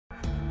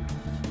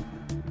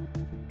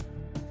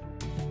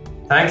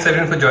Thanks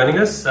everyone for joining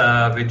us.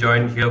 We're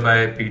joined here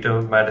by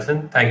Peter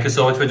Maddison. Thank you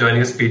so much for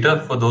joining us, Peter.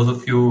 For those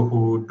of you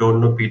who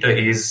don't know Peter,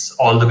 he's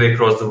all the way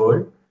across the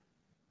world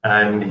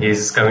and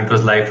he's coming to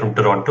us live from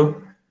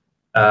Toronto.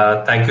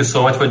 Thank you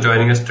so much for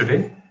joining us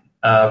today.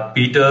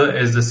 Peter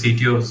is the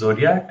CTO of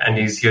Zodiac and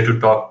he's here to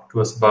talk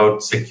to us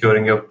about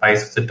securing your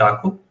pipes with the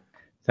taco.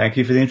 Thank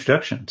you for the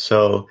introduction.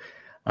 So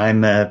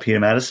I'm Peter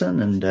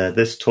Maddison, and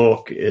this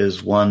talk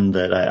is one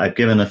that I've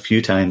given a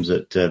few times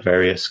at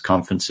various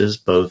conferences,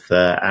 both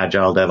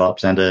Agile,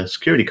 DevOps, and a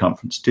security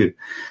conference too.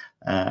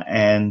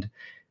 And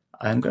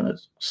I'm going to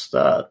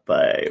start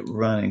by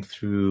running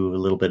through a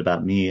little bit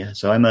about me.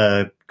 So I'm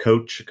a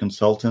coach, a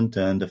consultant,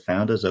 and a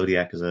founder.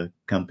 Zodiac is a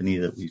company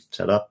that we've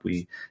set up.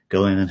 We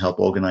go in and help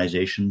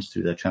organizations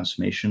through their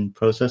transformation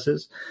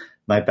processes.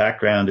 My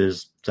background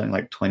is something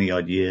like 20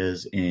 odd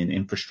years in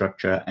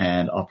infrastructure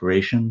and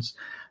operations.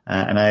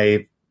 And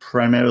I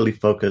primarily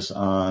focus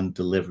on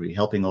delivery,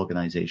 helping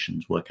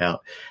organizations work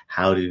out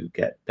how to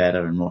get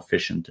better and more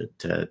efficient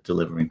at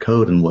delivering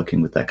code and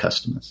working with their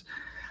customers.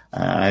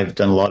 I've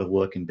done a lot of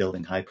work in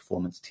building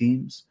high-performance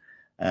teams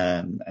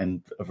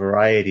and a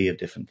variety of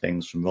different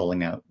things, from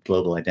rolling out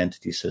global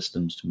identity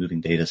systems to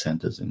moving data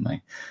centers in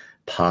my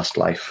past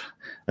life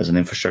as an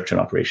infrastructure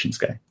and operations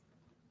guy.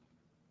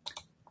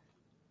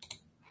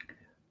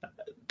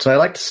 So I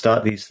like to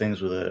start these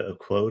things with a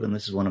quote, and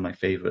this is one of my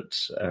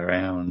favorites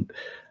around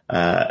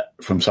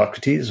from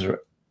Socrates.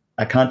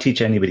 I can't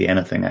teach anybody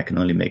anything, I can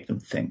only make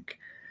them think.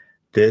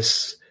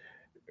 This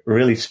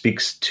really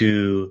speaks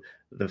to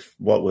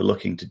what we're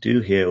looking to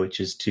do here,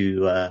 which is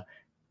to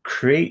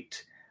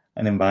create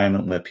an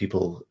environment where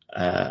people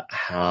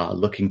are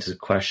looking to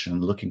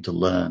question, looking to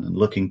learn, and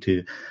looking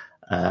to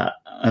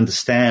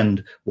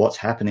understand what's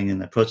happening in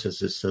their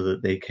processes so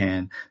that they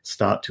can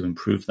start to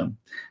improve them,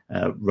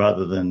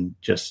 rather than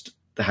just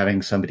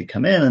having somebody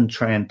come in and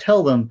try and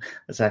tell them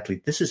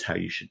exactly this is how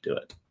you should do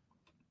it.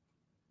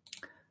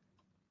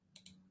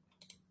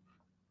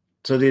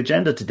 So the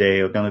agenda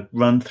today, we're going to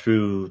run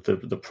through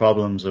the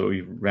problems that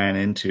we ran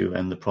into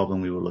and the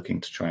problem we were looking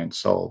to try and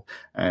solve,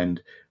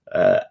 and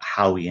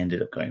how we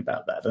ended up going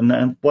about that.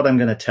 And what I'm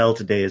going to tell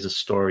today is a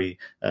story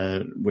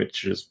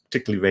which is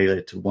particularly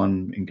related to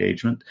one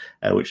engagement,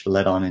 which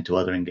led on into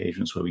other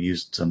engagements where we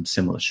used some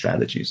similar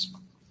strategies.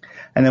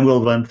 And then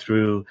we'll run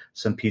through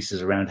some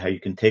pieces around how you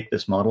can take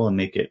this model and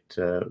make it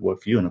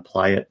work for you and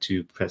apply it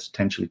to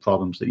potentially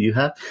problems that you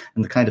have,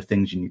 and the kind of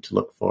things you need to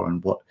look for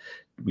and what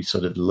we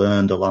sort of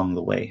learned along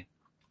the way.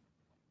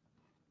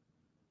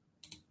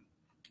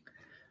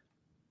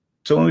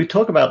 So when we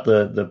talk about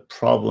the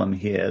problem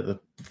here,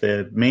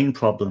 the main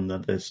problem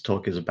that this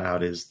talk is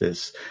about is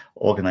this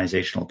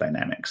organizational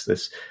dynamics,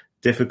 this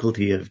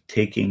difficulty of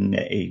taking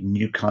a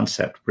new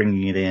concept,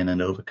 bringing it in,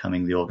 and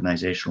overcoming the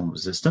organizational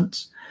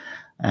resistance.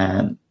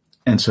 And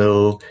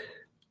so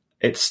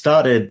it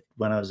started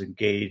when I was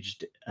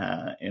engaged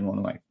in one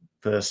of my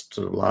first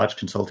sort of large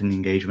consulting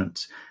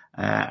engagements,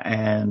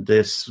 and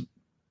this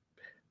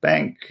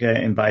bank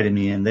invited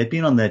me in. They'd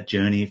been on their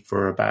journey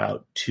for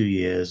about 2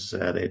 years.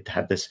 They'd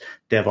had this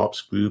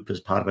DevOps group as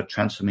part of a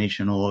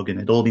transformation org, and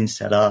it'd all been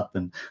set up,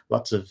 and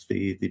lots of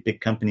the big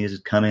companies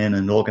had come in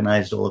and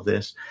organized all of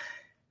this.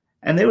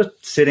 And they were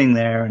sitting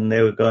there and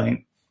they were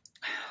going,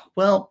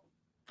 well,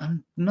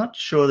 I'm not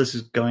sure this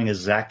is going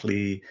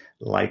exactly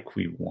like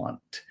we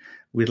want.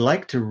 We'd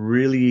like to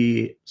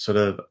really sort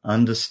of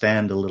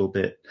understand a little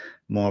bit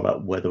more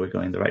about whether we're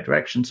going the right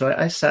direction. So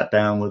I sat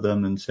down with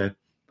them and said,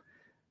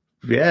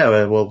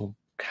 yeah, well,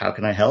 how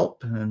can I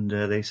help? And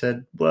they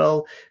said,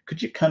 well,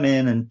 could you come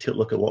in and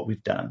look at what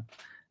we've done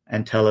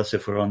and tell us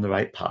if we're on the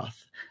right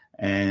path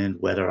and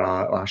whether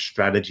our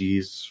strategy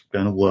is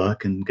going to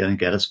work and going to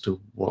get us to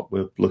what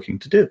we're looking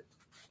to do?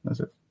 I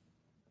said,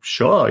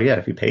 sure, yeah,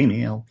 if you pay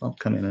me, I'll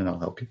come in and I'll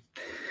help you.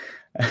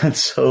 And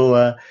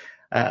so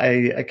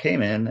I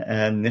came in,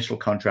 and initial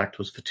contract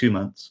was for 2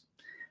 months,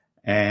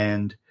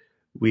 and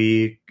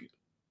we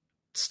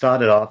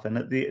started off, and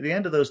at the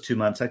end of those 2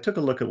 months, I took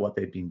a look at what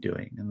they'd been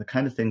doing and the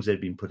kind of things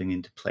they'd been putting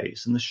into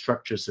place and the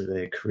structures that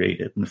they had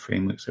created and the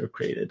frameworks they were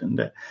created,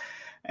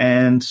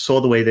 and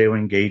saw the way they were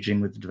engaging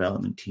with the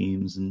development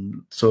teams,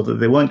 and saw that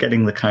they weren't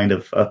getting the kind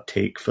of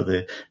uptake for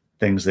the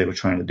things they were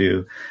trying to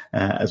do,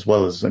 as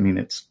well as, I mean,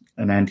 it's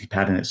an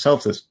anti-pattern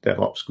itself, this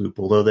DevOps group,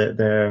 although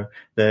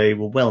they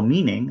were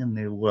well-meaning and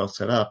they were well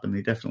set up and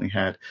they definitely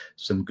had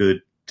some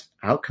good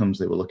outcomes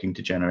they were looking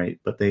to generate,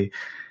 but they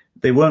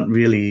weren't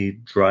really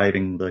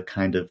driving the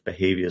kind of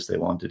behaviors they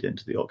wanted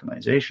into the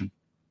organization.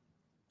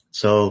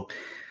 So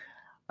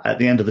at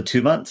the end of the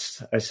 2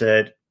 months, I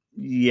said,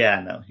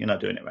 yeah, no, you're not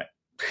doing it right.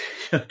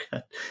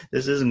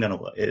 This isn't going to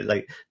work.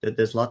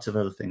 There's lots of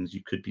other things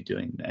you could be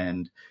doing.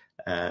 And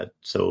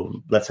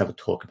so let's have a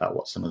talk about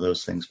what some of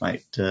those things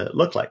might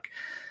look like.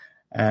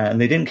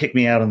 And they didn't kick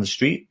me out on the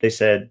street. They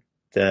said,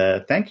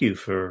 thank you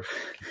for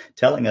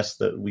telling us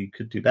that we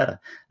could do better.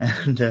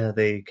 And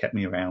they kept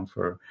me around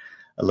for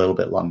a little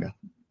bit longer.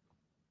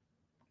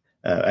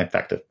 In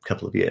fact, a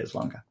couple of years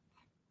longer.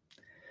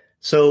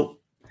 So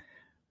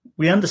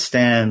we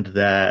understand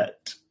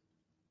that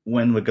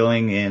when we're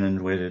going in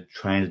and we're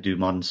trying to do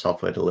modern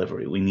software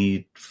delivery, we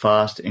need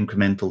fast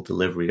incremental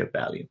delivery of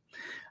value.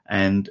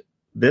 And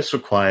this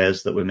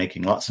requires that we're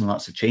making lots and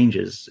lots of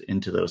changes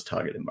into those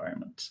target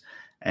environments.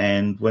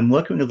 And when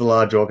working with a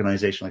large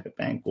organization like a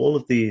bank, all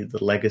of the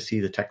legacy,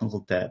 the technical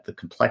debt, the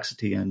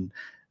complexity and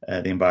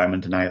the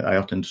environment, and I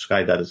often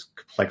describe that as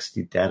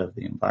complexity debt of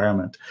the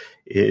environment,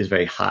 is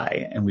very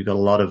high, and we've got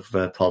a lot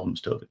of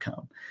problems to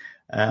overcome.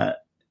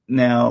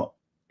 Now,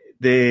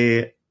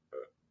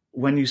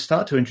 when you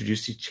start to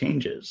introduce these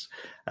changes,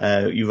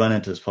 you run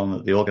into this problem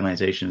that the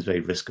organization is very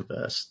risk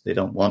averse. They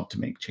don't want to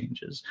make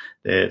changes.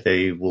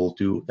 They will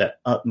do their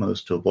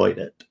utmost to avoid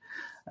it.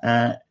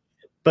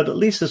 But at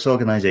least this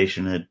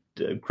organization had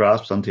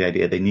grasped onto the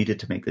idea they needed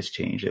to make this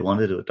change. They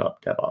wanted to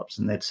adopt DevOps,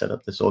 and they'd set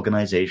up this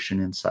organization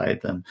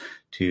inside them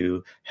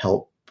to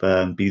help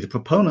be the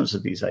proponents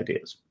of these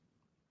ideas.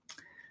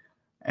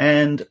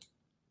 And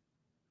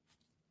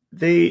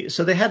they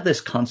had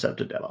this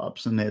concept of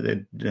DevOps, and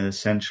they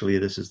essentially,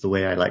 this is the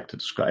way I like to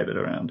describe it,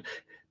 around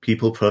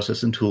people,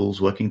 process, and tools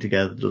working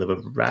together to deliver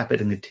rapid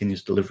and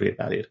continuous delivery of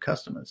value to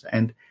customers.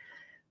 And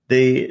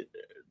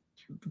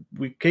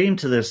we came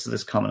to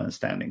this common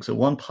understanding. So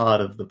one part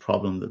of the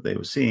problem that they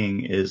were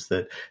seeing is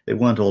that they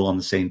weren't all on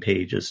the same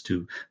page as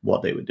to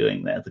what they were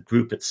doing there. The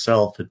group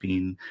itself had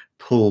been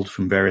pulled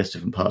from various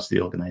different parts of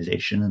the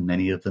organization, and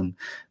many of them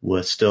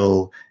were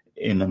still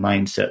in a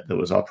mindset that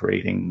was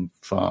operating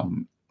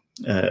from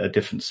a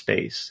different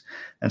space.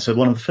 And so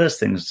one of the first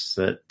things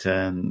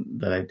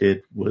that I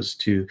did was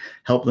to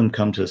help them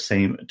come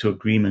to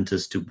agreement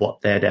as to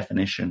what their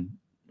definition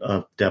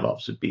of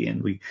DevOps would be.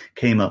 And we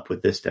came up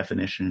with this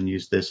definition and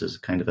used this as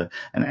kind of an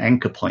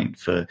anchor point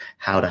for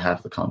how to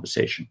have the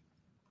conversation.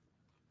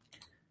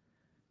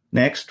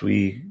 Next,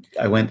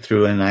 I went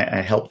through and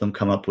I helped them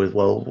come up with,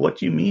 well, what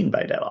do you mean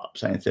by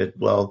DevOps? And I said,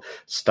 well,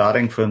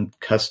 starting from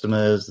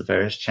customers, the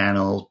various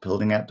channels,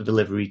 building out the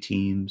delivery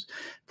teams,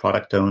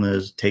 product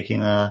owners,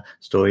 taking our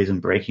stories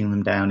and breaking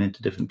them down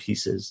into different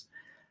pieces.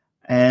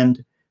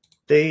 And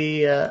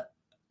they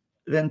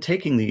then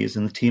taking these,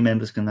 and the team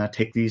members can now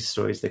take these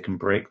stories, they can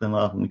break them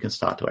up, and we can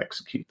start to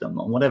execute them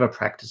on whatever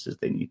practices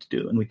they need to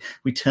do. And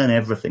we turn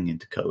everything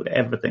into code.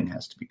 Everything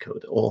has to be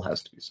code. It all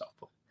has to be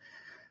software.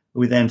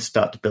 We then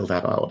start to build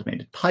out our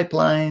automated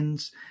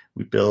pipelines.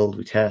 We build,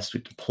 we test, we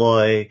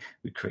deploy,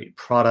 we create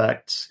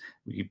products,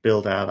 we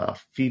build out our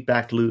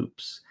feedback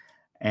loops,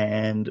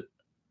 and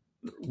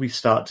we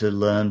start to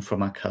learn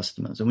from our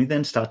customers. And we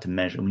then start to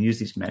measure, and we use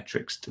these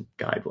metrics to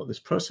guide what this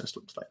process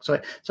looks like. So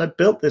I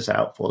built this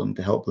out for them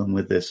to help them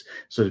with this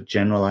sort of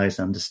generalized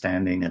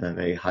understanding at a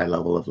very high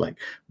level of like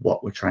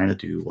what we're trying to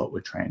do, what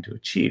we're trying to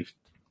achieve.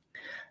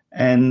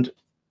 And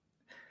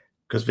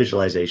because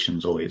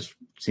visualizations always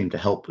seem to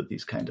help with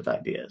these kind of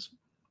ideas.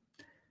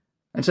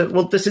 And so,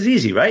 well, this is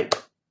easy, right?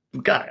 We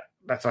got it.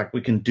 That's like,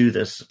 we can do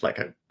this like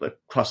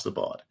across the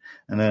board.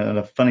 And then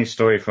a funny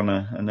story from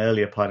an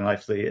earlier part in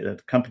life, the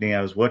company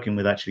I was working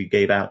with actually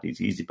gave out these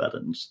easy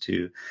buttons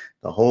to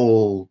the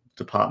whole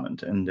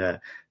department. And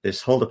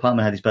this whole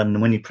department had these buttons.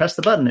 And when you press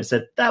the button, it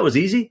said, that was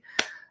easy.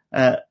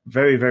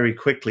 Very, very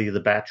quickly, the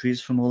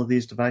batteries from all of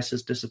these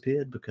devices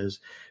disappeared because,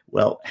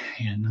 well,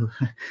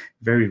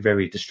 very,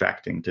 very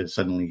distracting to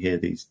suddenly hear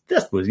these,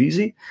 that was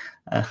easy.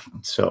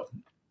 So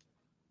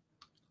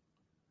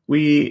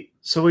we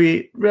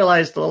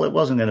realized, well, it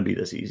wasn't going to be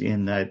this easy.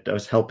 And I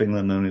was helping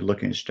them only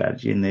looking at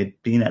strategy, and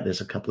they'd been at this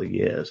a couple of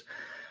years.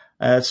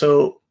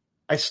 So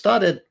I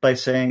started by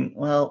saying,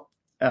 well,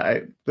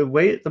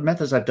 the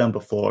methods I've done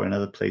before in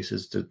other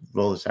places to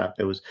roll this out,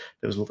 there was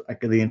like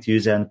the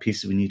enthusiasm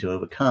pieces we need to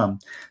overcome.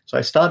 So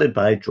I started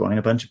by drawing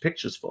a bunch of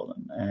pictures for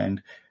them,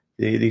 and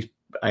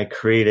I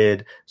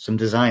created some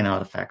design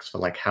artifacts for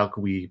like how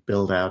could we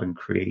build out and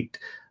create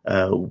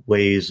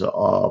ways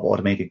of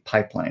automating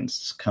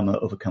pipelines to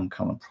overcome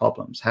common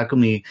problems. How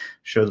can we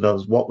show the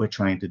developers what we're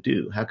trying to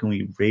do? How can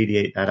we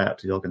radiate that out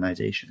to the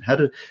organization? How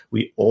do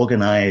we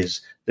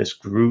organize this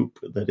group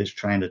that is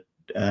trying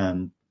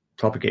to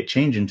propagate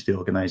change into the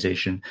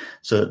organization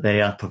so that they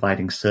are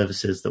providing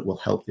services that will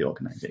help the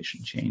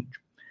organization change?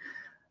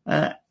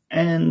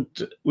 And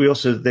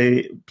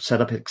they set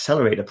up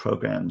accelerator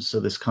programs. So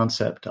this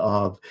concept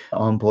of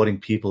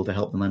onboarding people to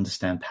help them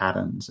understand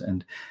patterns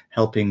and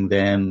helping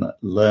them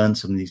learn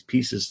some of these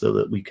pieces so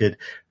that we could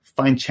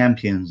find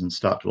champions and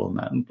start to roll them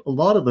out. And a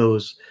lot of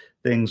those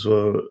things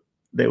were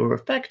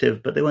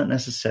effective, but they weren't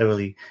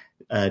necessarily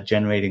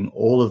generating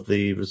all of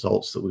the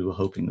results that we were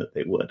hoping that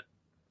they would.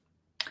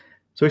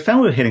 So we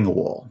found we were hitting a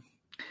wall.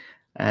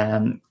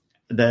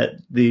 That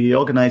the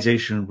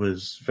organization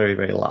was very,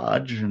 very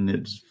large, and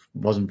it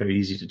wasn't very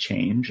easy to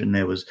change. And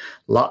there was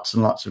lots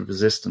and lots of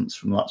resistance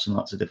from lots and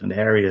lots of different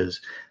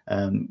areas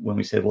when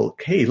we said, well,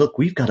 hey, look,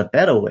 we've got a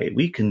better way.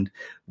 We can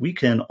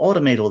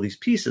automate all these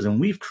pieces, and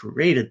we've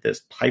created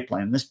this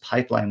pipeline. This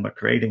pipeline we're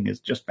creating is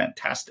just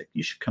fantastic.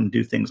 You should come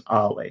do things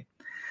our way.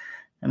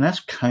 And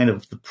that's kind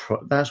of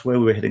that's where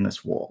we were hitting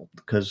this wall,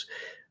 because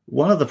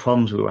one of the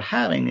problems we were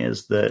having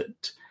is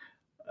that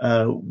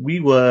we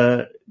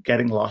were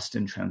getting lost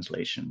in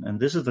translation. And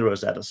this is the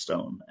Rosetta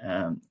Stone.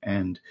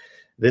 And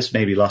this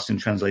may be lost in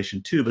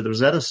translation too, but the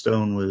Rosetta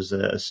Stone was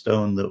a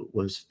stone that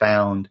was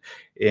found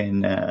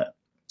in,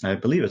 I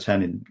believe it's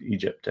found in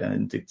Egypt,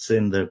 and it's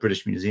in the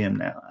British Museum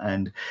now.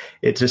 And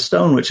it's a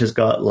stone which has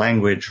got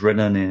language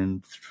written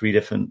in 3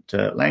 different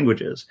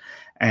languages.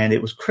 And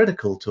it was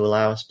critical to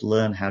allow us to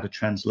learn how to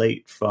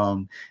translate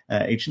from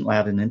ancient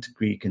Latin into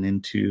Greek and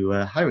into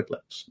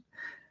hieroglyphs.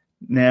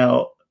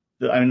 Now,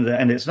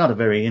 and it's not a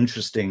very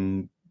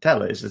interesting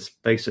tell. It's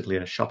basically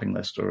a shopping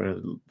list,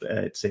 or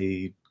it's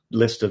a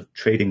list of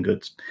trading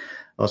goods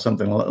or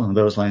something along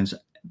those lines.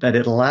 But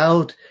it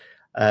allowed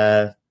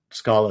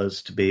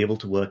scholars to be able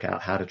to work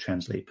out how to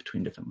translate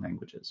between different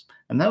languages.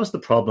 And that was the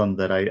problem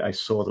that I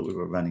saw that we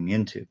were running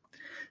into.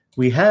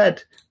 We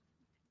had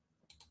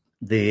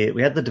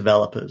the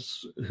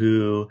developers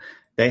who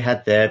they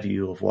had their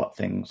view of what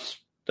things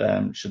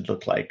should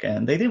look like,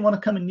 and they didn't want to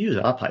come and use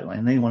our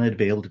pipeline. They wanted to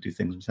be able to do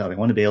things themselves. They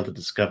wanted to be able to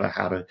discover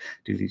how to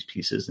do these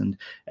pieces, and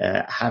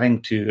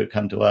having to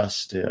come to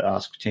us to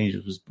ask for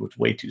changes was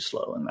way too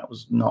slow, and that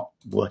was not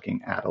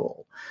working at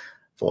all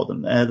for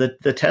them.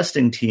 The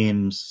testing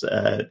teams,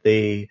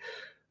 they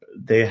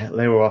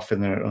were off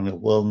in their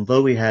own world, and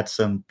though we had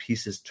some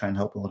pieces to try and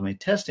help automate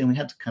testing, we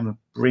had to kind of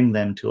bring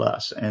them to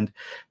us, and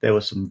there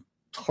was some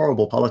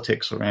horrible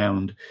politics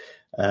around.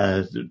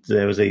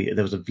 There was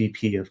a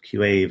VP of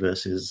QA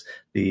versus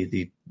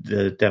the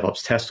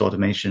DevOps test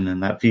automation,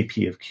 and that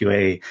VP of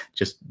QA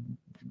just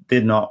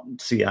did not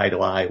see eye to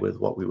eye with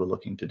what we were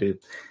looking to do.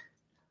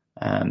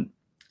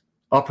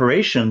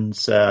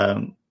 Operations,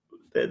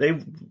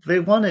 they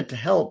wanted to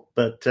help,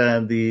 but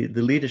the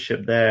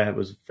leadership there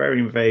was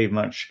very, very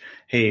much,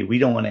 hey, we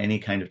don't want any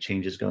kind of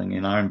changes going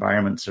in. Our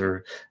environments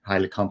are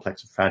highly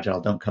complex and fragile.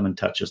 Don't come and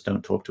touch us.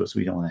 Don't talk to us.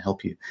 We don't want to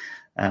help you.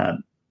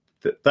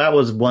 That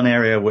was one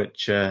area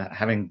which,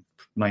 having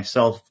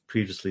myself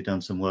previously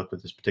done some work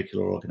with this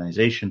particular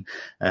organization,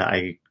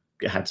 I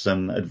had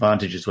some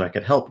advantages where I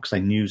could help because I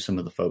knew some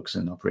of the folks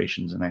in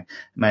operations, and I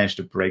managed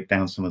to break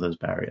down some of those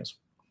barriers.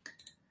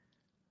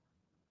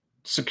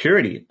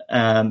 Security.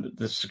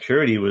 The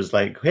security was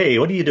like, hey,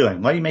 what are you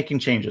doing? Why are you making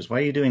changes? Why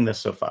are you doing this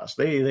so fast?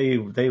 They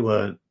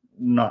were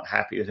not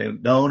happy. They say,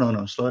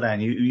 no, slow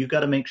down. You got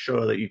to make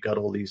sure that you've got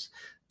all these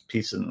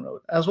pieces in the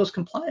road. As was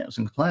compliance.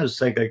 And compliance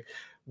was like,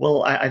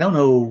 well, I don't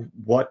know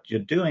what you're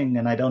doing,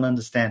 and I don't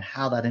understand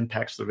how that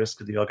impacts the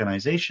risk of the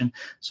organization.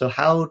 So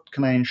how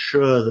can I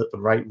ensure that the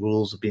right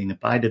rules are being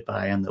abided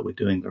by and that we're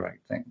doing the right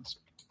things?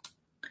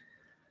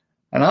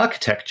 And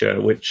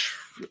architecture, which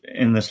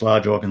in this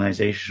large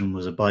organization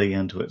was a body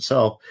unto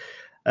itself,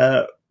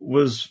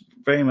 was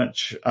very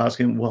much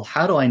asking, well,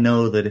 how do I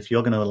know that if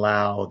you're going to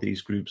allow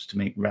these groups to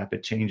make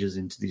rapid changes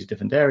into these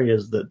different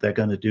areas, that they're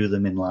going to do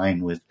them in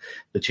line with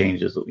the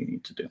changes that we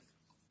need to do?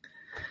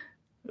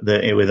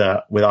 With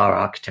our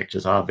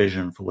architectures, our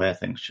vision for where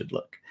things should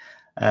look.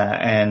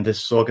 And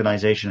this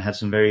organization had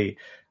some very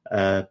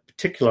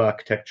particular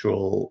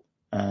architectural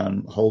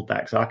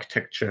holdbacks.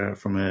 Architecture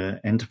from an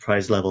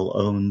enterprise level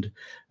owned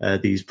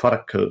these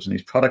product codes, and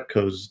these product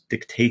codes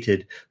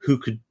dictated who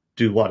could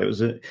do what.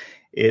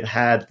 It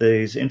had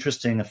this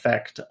interesting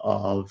effect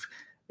of,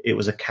 it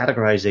was a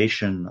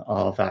categorization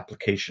of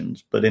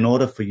applications, but in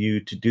order for you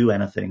to do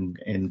anything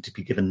and to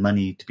be given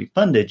money to be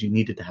funded, you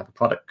needed to have a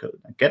product code.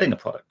 And getting a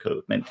product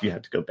code meant you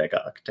had to go beg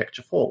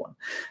architecture for one.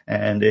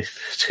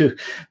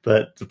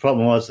 But the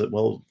problem was that,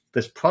 well,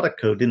 this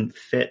product code didn't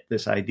fit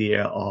this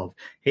idea of,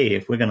 hey,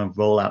 if we're going to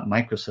roll out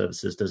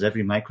microservices, does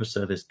every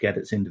microservice get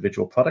its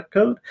individual product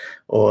code?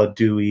 Or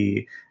do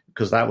we,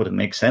 because that wouldn't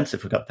make sense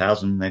if we've got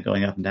 1,000 and they're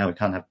going up and down. We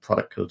can't have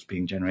product codes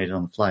being generated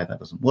on the fly. That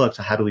doesn't work.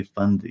 So how do we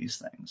fund these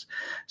things?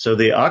 So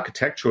the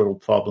architectural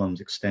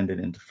problems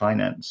extended into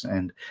finance,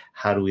 and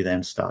how do we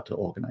then start to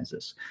organize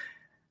this?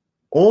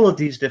 All of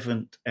these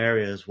different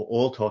areas were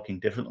all talking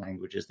different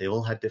languages. They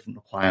all had different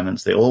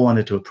requirements. They all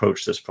wanted to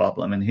approach this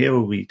problem. And here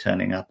were we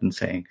turning up and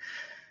saying,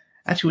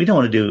 actually, we don't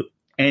want to do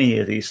any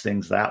of these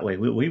things that way.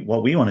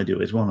 What we want to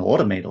do is we want to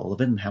automate all of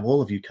it and have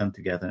all of you come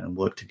together and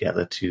work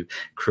together to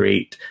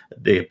create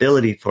the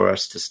ability for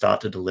us to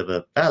start to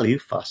deliver value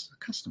faster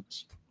to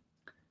customers.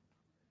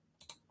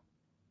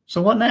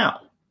 So what now?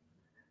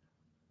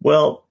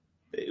 Well,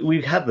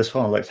 we have this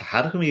problem, like,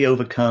 how can we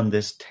overcome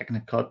this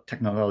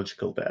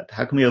technological debt?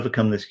 How can we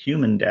overcome this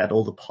human debt,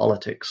 all the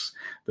politics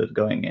that are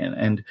going in,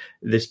 and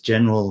this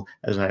general,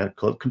 as I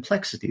call it,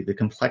 complexity? The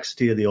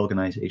complexity of the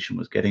organization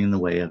was getting in the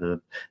way of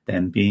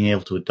them being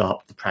able to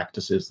adopt the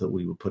practices that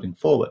we were putting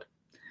forward.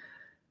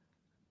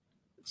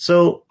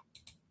 So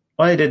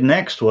what I did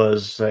next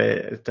was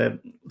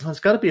there's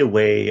got to be a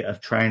way of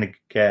trying to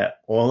get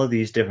all of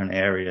these different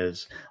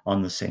areas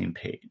on the same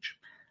page.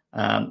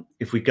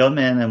 If we come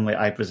in and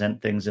I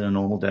present things in a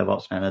normal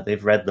DevOps manner,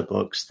 they've read the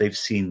books, they've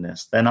seen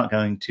this. They're not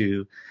going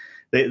to,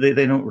 they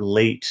don't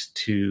relate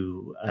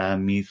to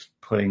me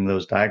putting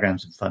those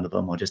diagrams in front of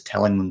them or just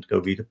telling them to go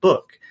read a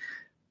book.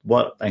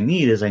 What I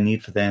need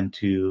for them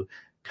to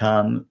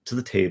come to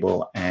the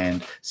table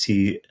and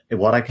see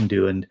what I can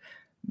do. And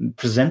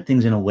present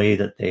things in a way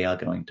that they are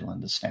going to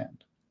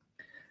understand.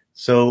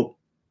 So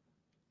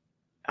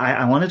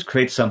I wanted to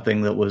create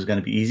something that was going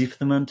to be easy for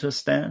them to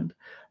understand,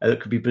 that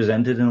could be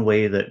presented in a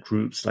way that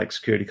groups like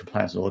security,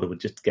 compliance, and order would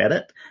just get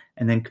it,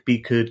 and then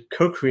could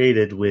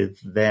co-created with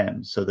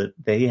them so that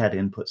they had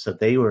input, so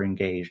they were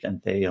engaged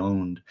and they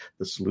owned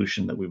the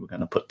solution that we were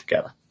going to put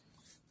together.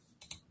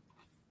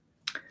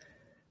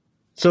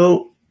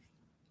 So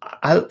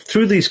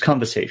through these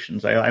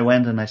conversations, I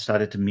went and I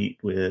started to meet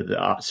with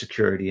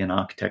security and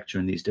architecture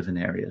in these different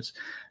areas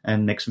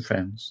and make some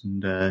friends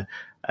and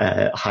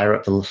higher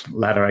up the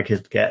ladder I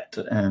could get,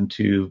 and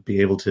to be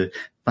able to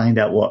find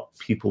out what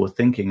people were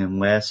thinking and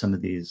where some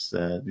of these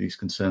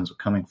concerns were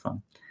coming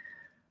from.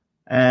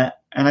 And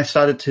I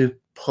started to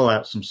pull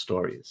out some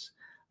stories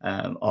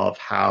of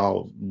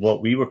how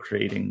what we were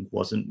creating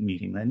wasn't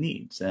meeting their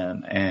needs.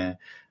 And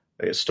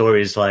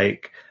stories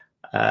like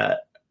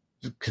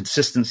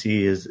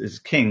consistency is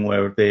king,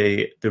 where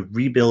the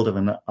rebuild of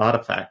an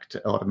artifact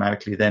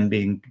automatically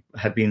then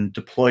had been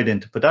deployed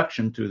into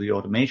production through the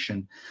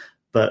automation.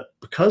 But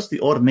because the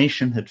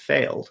automation had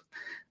failed,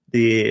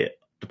 the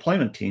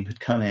deployment team had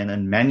come in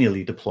and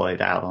manually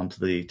deployed out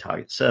onto the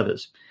target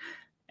servers.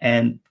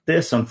 And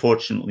this,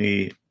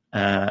 unfortunately,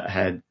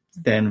 had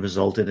then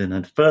resulted in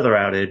a further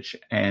outage.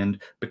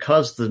 And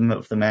because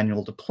of the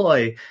manual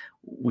deploy,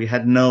 we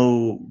had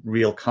no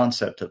real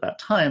concept at that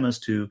time as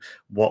to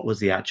what was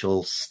the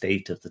actual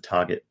state of the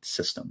target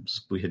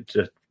systems. We had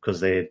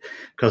because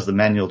the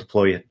manual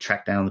deploy had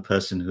tracked down the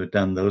person who had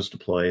done those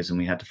deploys, and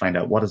we had to find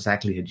out what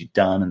exactly had you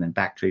done, and then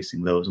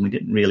backtracing those. And we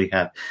didn't really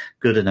have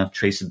good enough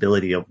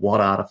traceability of what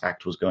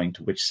artifact was going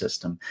to which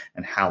system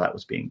and how that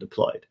was being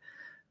deployed,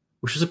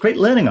 which was a great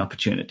learning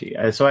opportunity.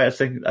 So I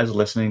was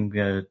listening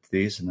to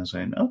these, and I was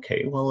saying,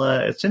 okay,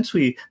 well, since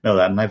we know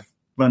that, and I've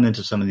run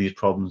into some of these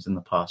problems in the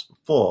past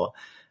before,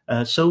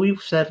 so we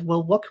said,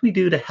 well, what can we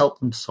do to help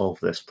them solve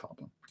this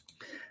problem?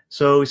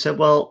 So we said,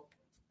 well,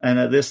 and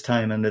at this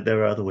time, and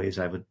there are other ways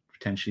I would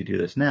potentially do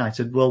this now, I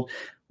said, well,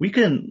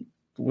 we're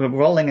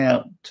rolling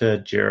out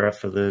Jira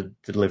for the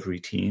delivery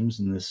teams,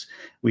 and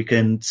we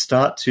can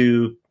start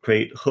to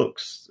create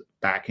hooks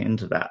back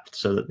into that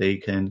so that they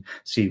can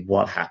see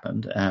what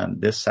happened.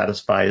 This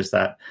satisfies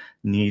that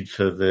need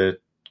for the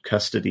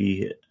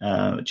custody,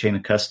 chain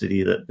of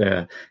custody that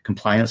the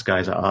compliance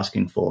guys are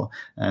asking for.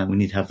 We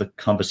need to have the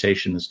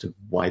conversation as to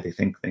why they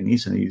think they need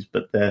some of these,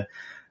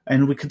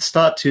 and we could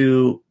start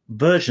to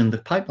version the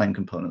pipeline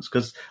components,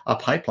 because our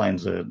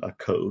pipelines are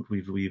code.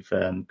 We've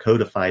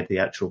codified the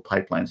actual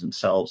pipelines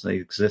themselves. They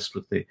exist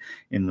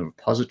in the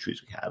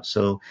repositories we have.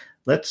 So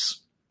let's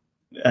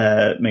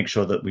make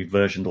sure that we've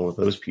versioned all of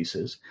those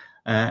pieces.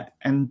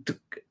 And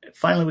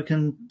finally, we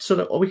can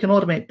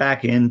automate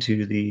back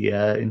into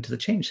the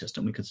change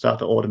system. We can start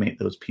to automate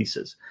those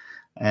pieces,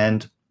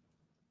 and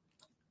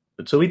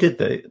so we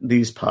did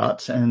these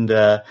parts, and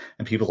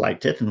people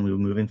liked it, and we were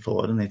moving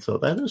forward, and they thought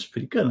that was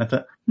pretty good. And I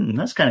thought,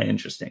 that's kind of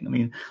interesting. I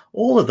mean,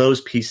 all of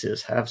those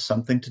pieces have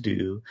something to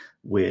do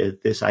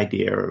with this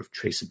idea of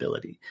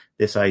traceability,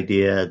 this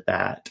idea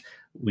that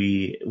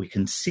we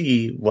can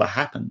see what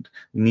happened.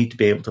 We need to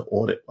be able to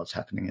audit what's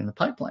happening in the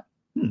pipeline.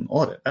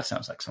 Audit, that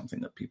sounds like something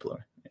that people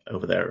are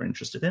over there are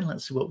interested in.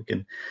 Let's see what we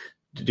can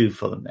do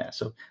for them there.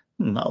 So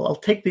I'll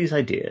take these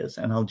ideas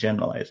and I'll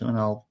generalize them, and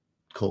I'll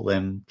call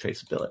them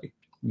traceability.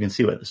 You can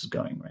see where this is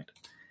going, right?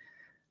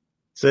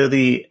 So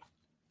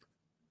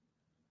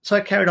I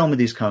carried on with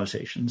these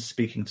conversations,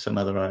 speaking to some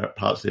other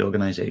parts of the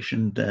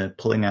organization,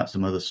 pulling out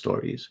some other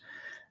stories.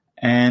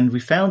 And we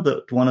found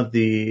that one of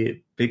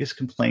the biggest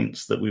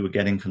complaints that we were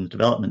getting from the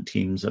development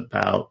teams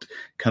about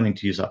coming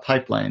to use our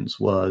pipelines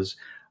was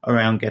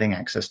around getting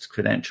access to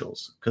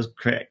credentials, because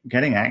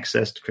getting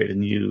access to create a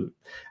new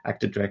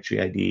Active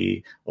Directory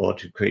ID or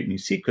to create new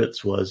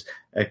secrets was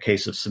a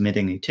case of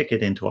submitting a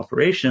ticket into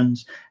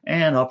operations,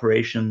 and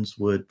operations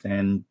would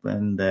then,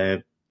 when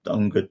their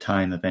own good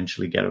time,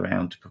 eventually get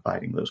around to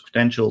providing those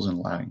credentials and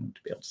allowing them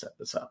to be able to set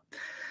this up.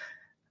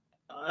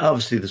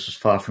 Obviously, this was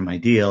far from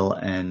ideal,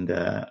 and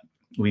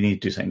we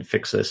need to do something to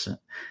fix this.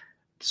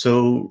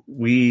 So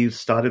we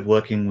started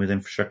working with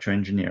infrastructure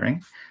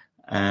engineering,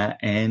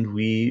 and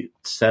we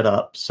set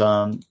up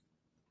some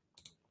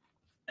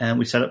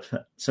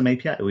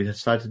API. We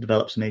started to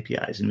develop some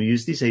APIs, and we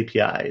use these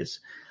APIs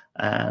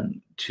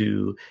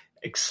to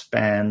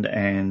expand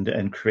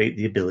and create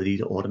the ability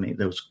to automate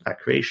that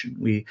creation.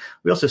 We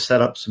also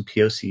set up some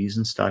POCs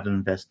and started to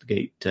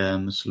investigate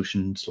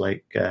solutions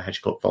like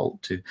HashiCorp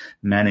Vault to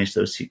manage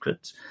those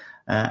secrets.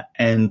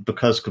 And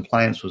because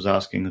compliance was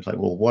asking, it's like,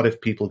 well, what if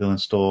people go and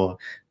store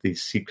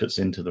these secrets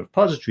into the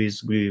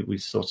repositories? We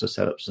also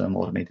set up some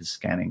automated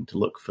scanning to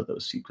look for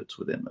those secrets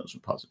within those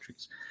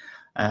repositories.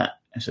 I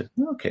said,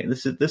 okay,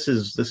 this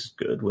is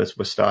good. We're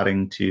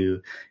starting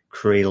to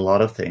create a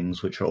lot of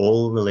things which are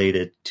all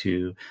related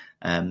to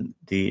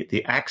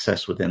the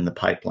access within the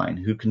pipeline.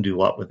 Who can do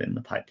what within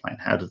the pipeline?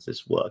 How does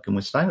this work? And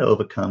we're starting to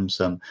overcome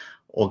some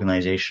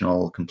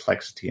organizational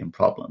complexity and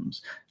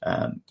problems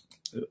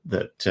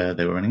that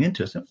they were running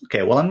into. So,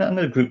 okay, well, I'm going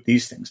to group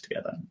these things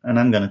together, and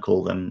I'm going to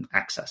call them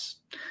access.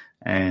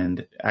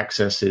 and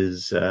access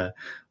is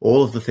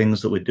all of the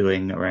things that we're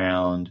doing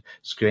around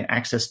securing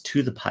access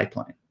to the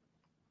pipeline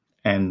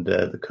and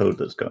the code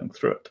that's going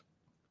through it.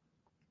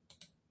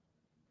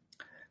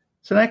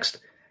 So next,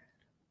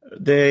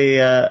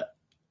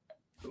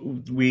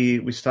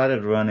 we started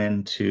to run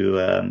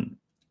into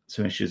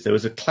some issues. There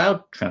was a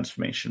cloud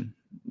transformation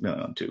going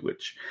on too,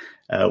 which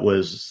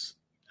was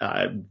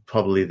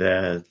probably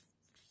their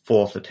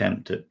fourth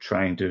attempt at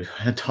trying to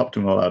adopt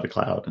and roll out a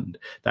cloud, and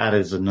that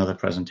is another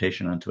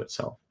presentation unto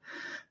itself.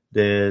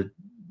 So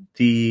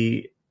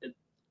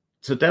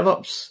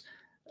DevOps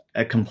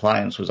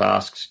compliance was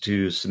asked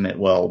to submit,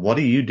 well, what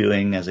are you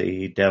doing as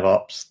a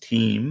DevOps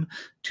team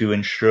to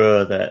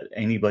ensure that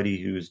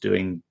anybody who's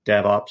doing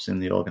DevOps in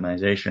the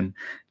organization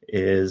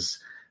is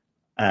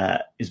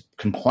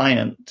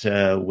compliant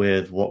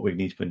with what we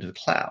need to put into the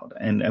cloud.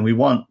 And we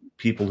want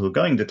people who are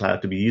going to cloud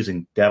to be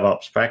using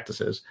DevOps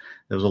practices.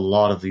 There was a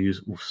lot of the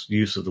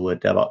use of the word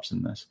DevOps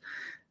in this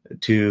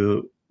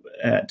to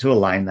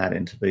align that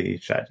into the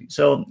strategy.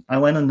 So I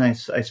went and I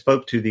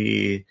spoke to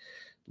the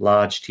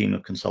large team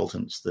of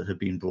consultants that had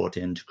been brought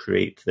in to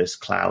create this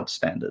cloud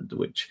standard,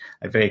 which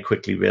I very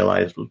quickly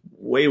realized was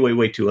way, way,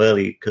 way too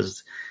early,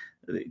 because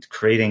they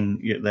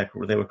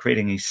were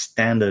creating a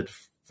standard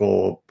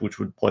for which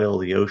would boil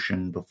the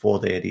ocean before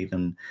they had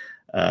even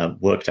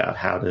worked out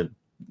how to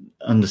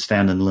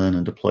understand and learn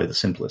and deploy the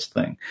simplest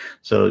thing.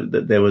 So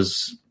there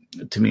was,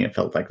 to me, it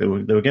felt like they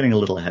were getting a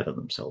little ahead of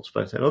themselves.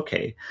 But I said,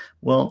 okay,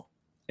 well,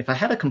 if I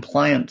had a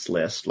compliance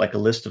list, like a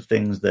list of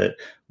things that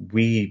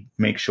we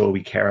make sure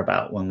we care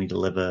about when we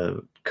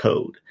deliver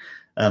code,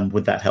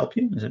 would that help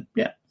you? I said,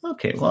 yeah.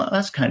 Okay, well,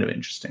 that's kind of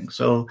interesting.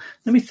 So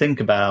let me think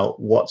about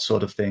what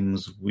sort of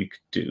things we could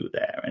do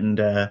there.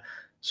 And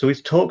so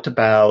we've talked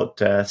about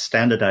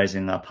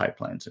standardizing our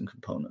pipelines and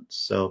components.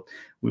 So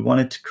we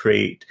wanted to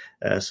create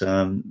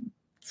some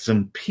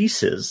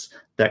pieces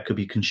that could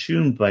be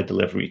consumed by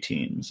delivery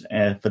teams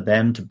for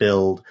them to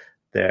build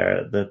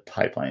the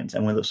pipelines,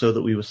 and so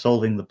that we were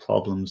solving the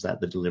problems that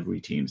the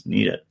delivery teams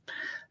needed.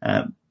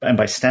 And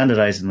by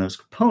standardizing those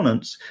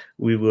components,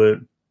 we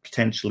would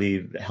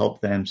potentially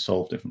help them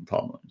solve different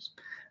problems.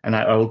 And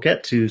I will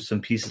get to some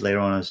pieces later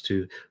on as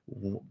to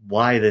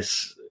why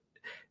this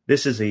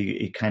is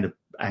a kind of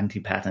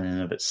anti-pattern in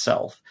and of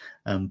itself,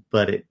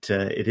 but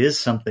it is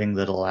something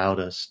that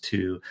allowed us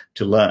to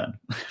learn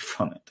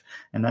from it,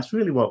 and that's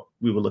really what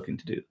we were looking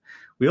to do.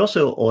 We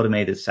also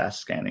automated SAS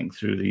scanning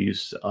through the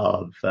use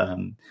of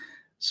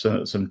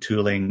some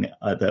tooling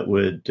that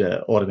would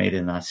automate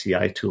in our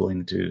CI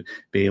tooling to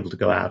be able to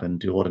go out and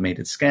do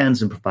automated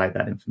scans and provide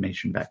that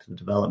information back to the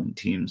development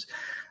teams.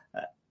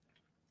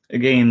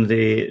 Again,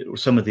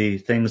 some of the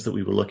things that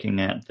we were looking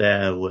at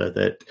there were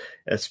that,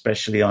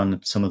 especially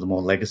on some of the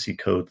more legacy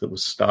code that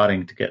was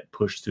starting to get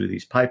pushed through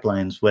these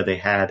pipelines where they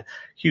had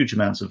huge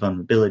amounts of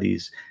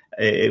vulnerabilities,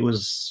 it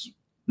was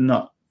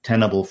not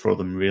tenable for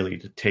them really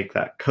to take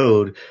that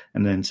code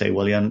and then say,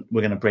 well,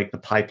 we're going to break the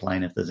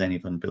pipeline if there's any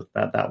vulnerability.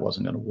 That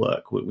wasn't going to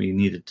work. What we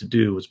needed to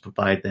do was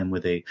provide them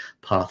with a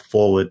path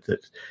forward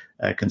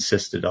that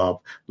consisted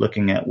of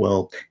looking at,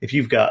 well, if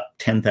you've got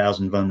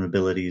 10,000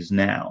 vulnerabilities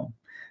now,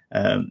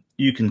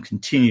 you can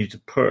continue to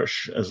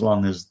push as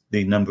long as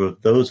the number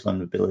of those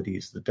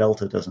vulnerabilities, the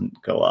delta,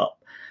 doesn't go up.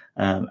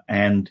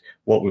 And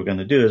what we're going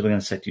to do is we're going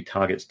to set you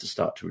targets to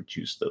start to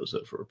reduce those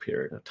over a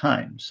period of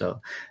time.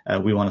 So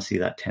we want to see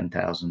that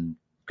 10,000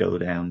 go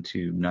down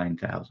to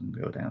 9,000,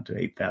 go down to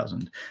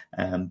 8,000.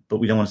 But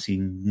we don't want to see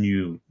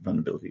new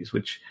vulnerabilities,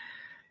 which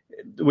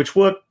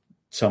work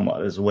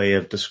somewhat as a way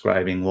of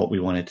describing what we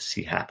wanted to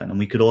see happen. And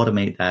we could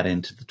automate that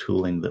into the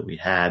tooling that we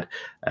had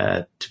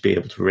to be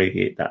able to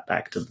radiate that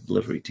back to the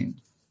delivery team.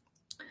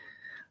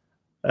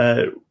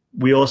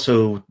 We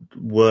also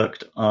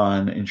worked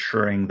on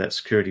ensuring that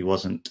security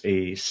wasn't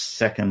a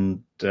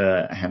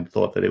second-hand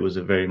thought, that it was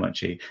very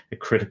much a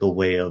critical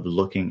way of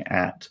looking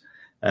at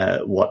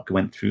what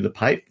went through the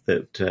pipe,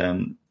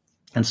 and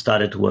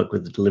started to work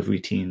with the delivery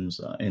teams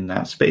in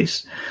that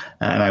space.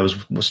 And I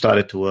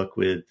started to work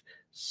with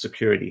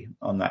security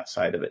on that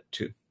side of it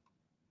too.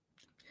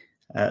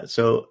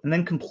 So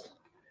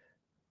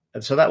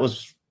that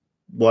was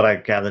what I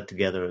gathered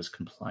together as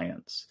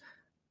compliance.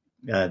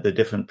 The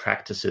different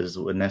practices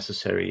that were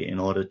necessary in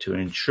order to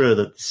ensure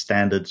that the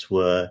standards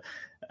were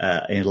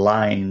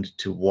aligned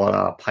to what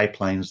our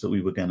pipelines that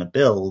we were going to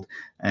build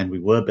and we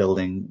were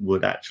building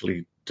would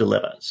actually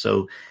deliver.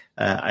 So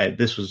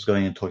this was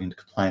going and talking to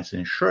compliance and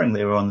ensuring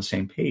they were on the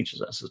same page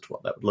as us as to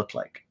what that would look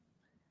like.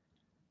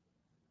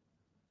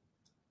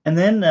 And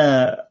then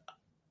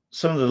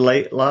some of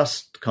the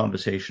last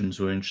conversations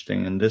were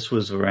interesting, and this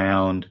was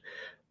around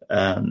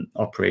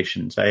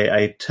operations.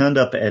 I turned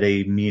up at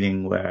a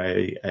meeting where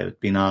I had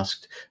been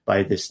asked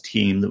by this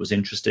team that was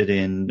interested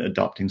in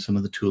adopting some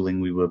of the tooling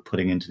we were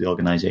putting into the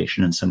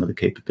organization and some of the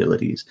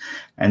capabilities.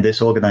 And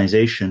this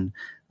organization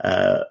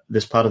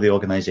this part of the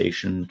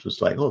organization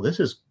was like, oh, this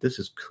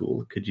is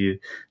cool. Could you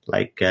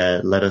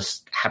let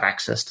us have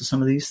access to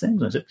some of these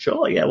things? And I said,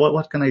 sure, yeah.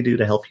 What can I do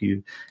to help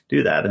you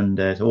do that? And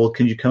well,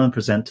 can you come and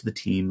present to the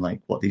team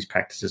like what these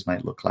practices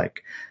might look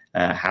like,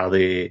 how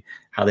they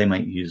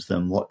might use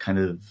them, what kind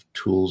of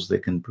tools they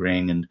can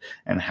bring,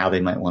 and how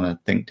they might want to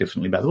think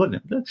differently about the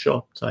work?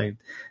 Sure. So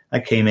I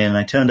came in,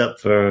 I turned up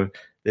for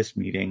this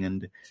meeting,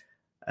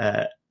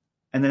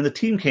 and then the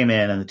team came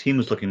in, and the team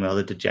was looking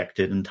rather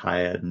dejected and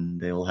tired, and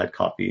they all had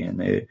coffee, and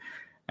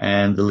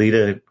the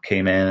leader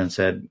came in and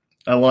said,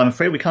 oh, well, I'm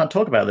afraid we can't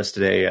talk about this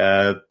today.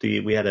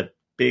 We had a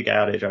big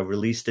outage. Our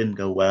release didn't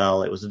go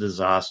well. It was a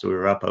disaster. We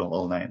were up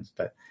all night.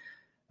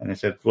 And I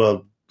said,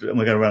 well, we're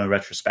going to run a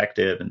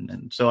retrospective.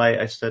 And so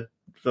I said,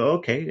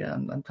 okay,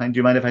 I'm fine. Do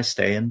you mind if I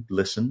stay and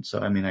listen? So,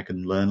 I mean, I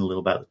can learn a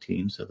little about the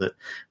team so that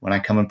when I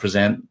come and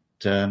present,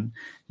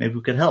 maybe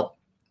we could help.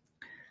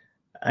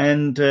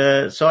 And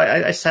so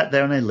I sat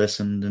there and I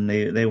listened, and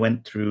they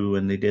went through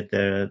and they did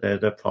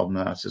their problem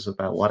analysis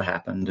about what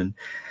happened. And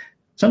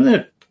something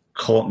that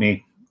caught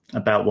me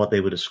about what they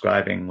were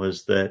describing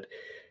was that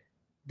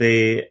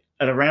they,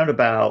 at around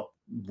about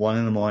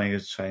 1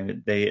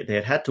 a.m,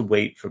 they had to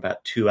wait for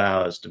about 2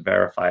 hours to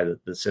verify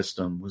that the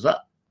system was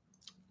up.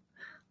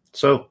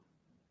 So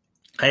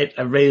I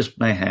raised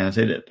my hand and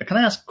said, can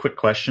I ask a quick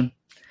question?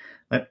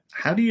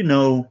 How do you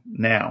know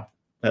now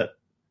that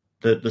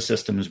the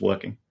system is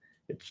working?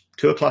 It's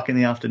 2:00 in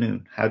the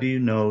afternoon. How do you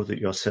know that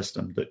your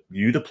system that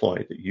you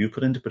deployed, that you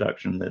put into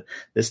production, that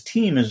this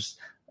team is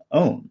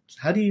owned,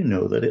 how do you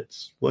know that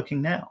it's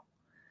working now?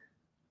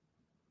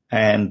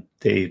 And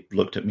they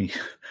looked at me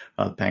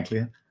rather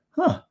blankly.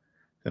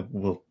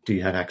 Well, do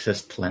you have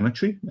access to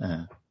telemetry,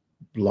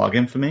 log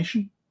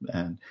information?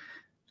 And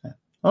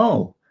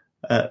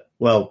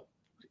well,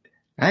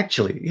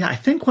 actually, yeah, I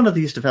think one of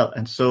these developed.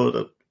 And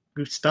so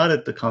we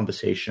started the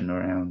conversation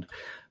around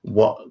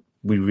what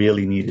we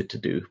really needed to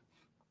do.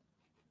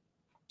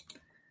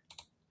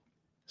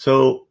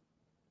 So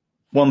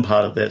one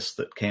part of this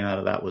that came out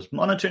of that was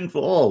monitoring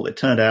for all. It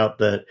turned out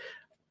that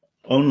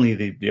only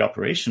the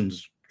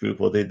operations group,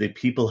 or the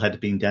people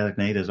had been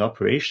designated as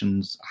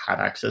operations, had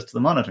access to the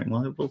monitoring.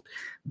 Well,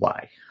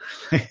 why?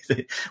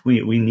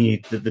 we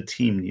need the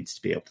team needs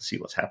to be able to see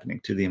what's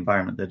happening to the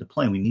environment they're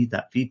deploying. We need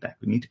that feedback.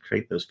 We need to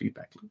create those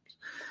feedback loops.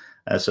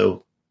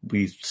 So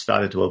we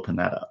started to open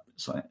that up.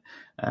 So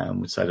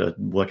we started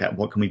to work out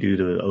what can we do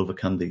to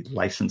overcome the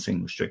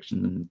licensing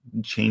restrictions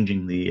and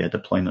changing the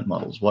deployment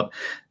models. What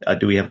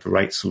do we have the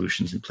right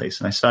solutions in place?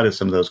 And I started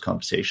some of those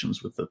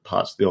conversations with the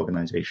parts of the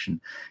organization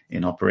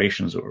in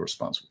operations that were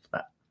responsible for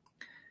that.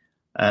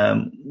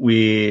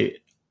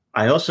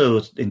 I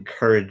also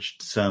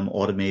encouraged some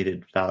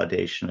automated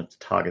validation of the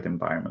target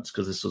environments,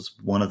 because this was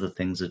one of the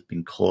things that had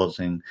been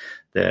causing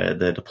their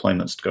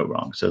deployments to go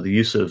wrong. So the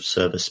use of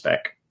service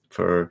spec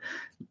for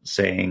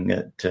saying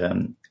that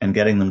and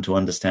getting them to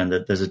understand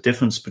that there's a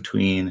difference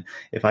between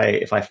if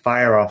I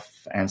fire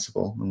off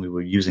Ansible, and we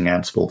were using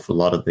Ansible for a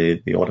lot of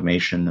the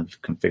automation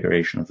of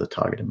configuration of the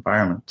target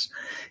environments.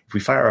 If we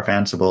fire off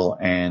Ansible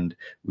and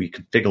we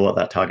configure what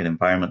that target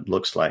environment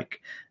looks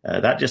like,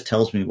 that just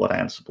tells me what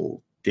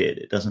Ansible did.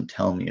 It doesn't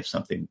tell me if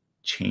something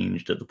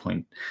changed at the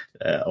point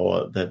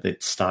or the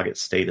target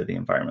state of the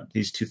environment.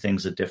 These two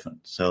things are different.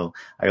 So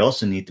I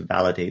also need to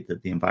validate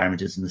that the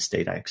environment is in the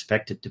state I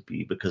expect it to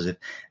be, because if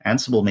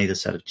Ansible made a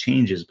set of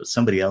changes, but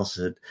somebody else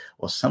had,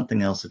 or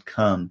something else had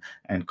come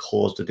and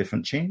caused a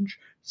different change,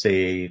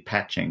 say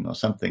patching or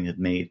something had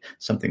made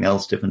something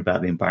else different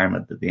about the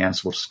environment that the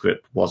Ansible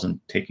script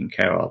wasn't taking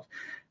care of,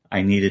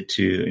 I needed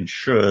to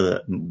ensure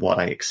that what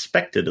I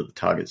expected of the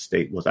target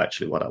state was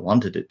actually what I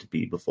wanted it to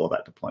be before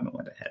that deployment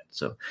went ahead.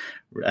 So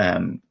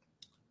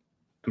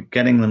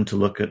getting them to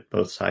look at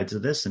both sides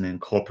of this and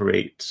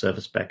incorporate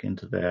service spec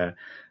into their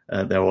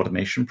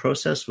automation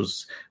process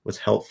was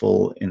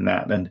helpful in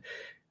that. And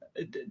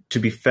to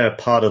be fair,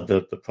 part of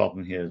the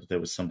problem here, there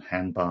was some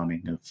hand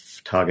bombing of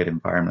target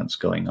environments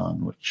going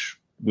on, which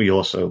we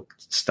also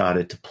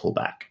started to pull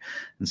back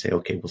and say,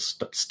 okay, we'll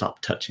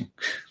stop touching,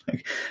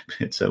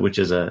 which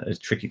is a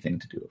tricky thing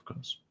to do, of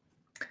course.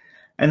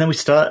 And then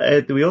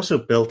we also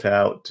built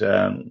out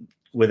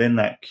within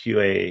that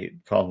QA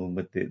problem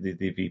with the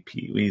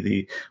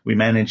VP. We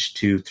managed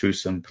to, through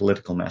some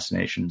political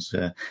machinations,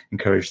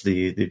 encourage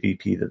the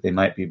VP that they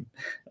might be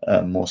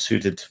more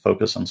suited to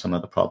focus on some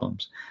of the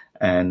problems,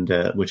 and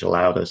which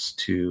allowed us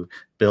to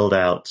build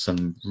out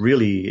some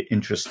really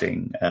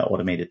interesting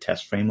automated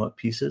test framework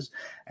pieces.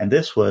 And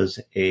this was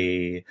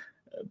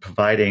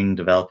providing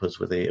developers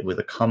with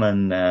a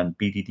common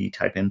BDD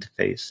type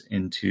interface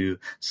into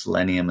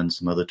Selenium and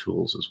some other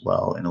tools as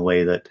well, in a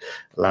way that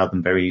allowed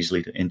them very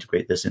easily to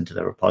integrate this into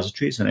their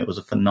repositories. And it was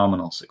a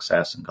phenomenal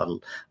success and got a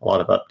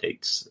lot of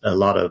updates, a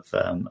lot of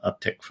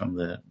uptick from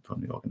the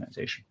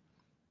organization.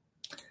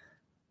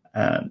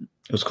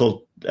 It was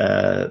called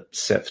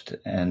SIFT,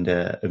 and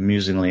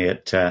amusingly,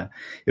 it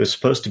was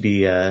supposed to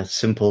be a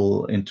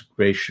simple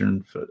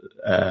integration for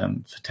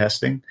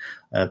testing,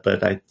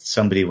 but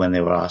somebody, when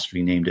they were asked,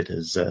 renamed it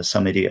as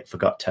 "Some Idiot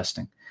Forgot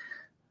Testing."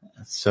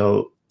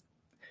 So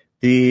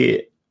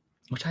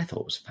Which I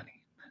thought was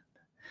funny.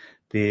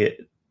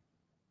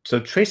 So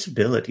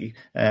traceability,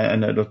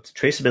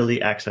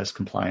 traceability, access,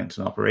 compliance,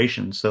 and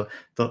operations. So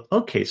thought,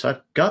 okay, so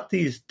I've got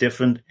these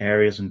different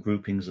areas and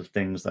groupings of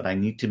things that I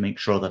need to make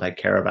sure that I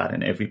care about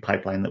in every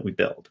pipeline that we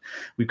build.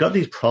 We've got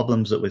these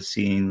problems that we're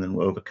seeing and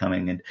we're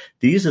overcoming, and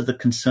these are the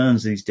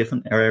concerns, these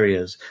different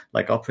areas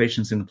like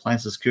operations and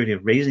compliance and security are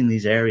raising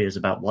these areas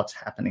about what's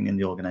happening in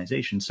the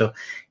organization. So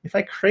if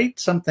I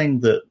create something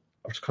that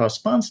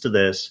corresponds to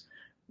this,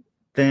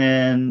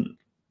 then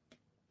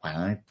why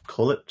don't I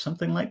call it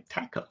something like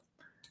TACO?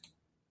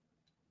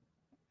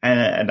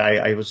 And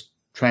I was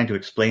trying to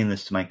explain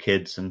this to my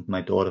kids, and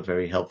my daughter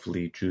very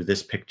helpfully drew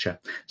this picture.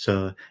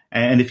 So,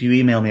 and if you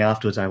email me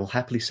afterwards, I will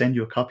happily send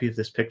you a copy of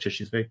this picture.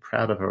 She's very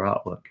proud of her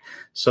artwork,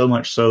 so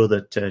much so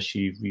that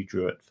she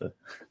redrew it for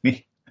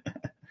me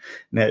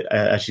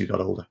as she got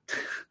older.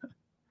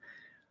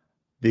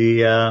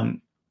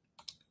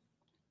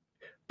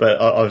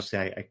 But obviously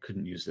I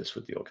couldn't use this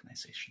with the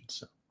organization,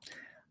 so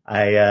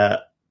I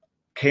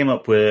came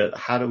up with,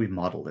 how do we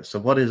model this? So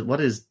what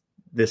is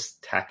this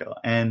TACO?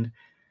 And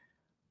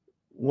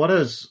what I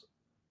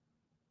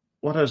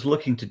was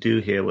looking to do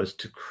here was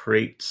to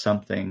create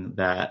something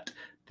that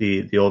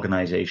the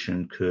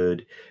organization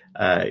could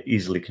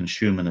easily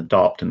consume and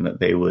adopt, and that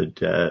they would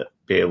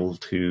be able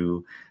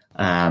to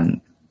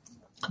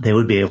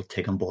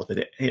take on board,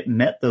 that it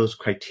met those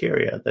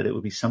criteria, that it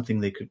would be something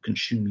they could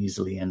consume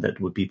easily, and that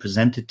would be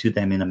presented to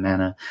them in a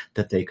manner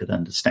that they could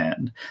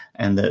understand,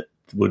 and that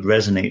would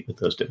resonate with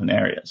those different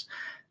areas.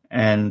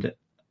 And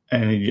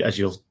as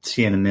you'll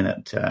see in a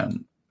minute,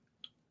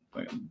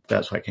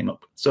 that's what I came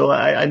up with. So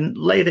I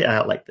laid it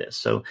out like this.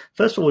 So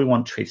first of all, we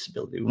want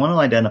traceability. We want to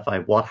identify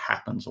what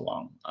happens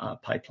along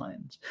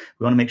pipelines.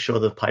 We want to make sure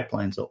the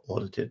pipelines are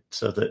audited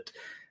so that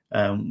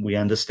we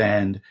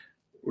understand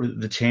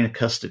the chain of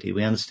custody.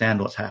 We understand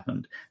what's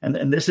happened.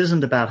 And this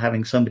isn't about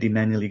having somebody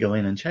manually go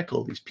in and check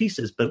all these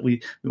pieces, but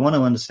we want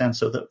to understand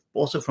so that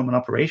also from an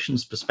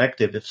operations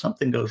perspective, if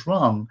something goes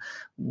wrong,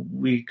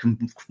 we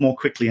can more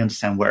quickly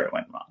understand where it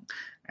went wrong.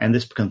 And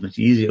this becomes much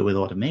easier with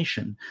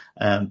automation.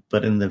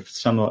 But in the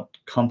somewhat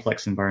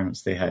complex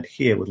environments they had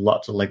here, with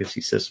lots of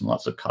legacy systems,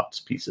 lots of COTS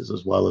pieces,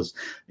 as well as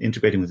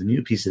integrating with the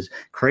new pieces,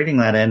 creating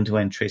that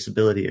end-to-end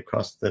traceability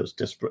across those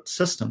disparate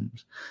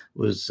systems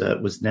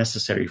was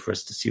necessary for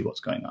us to see what's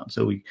going on.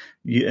 So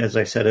as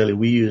I said earlier,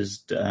 we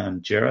used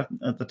Jira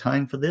at the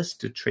time for this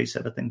to trace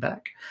everything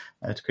back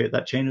to create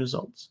that chain of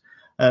results.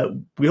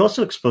 We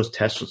also exposed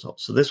test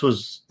results. So this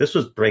was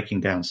breaking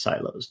down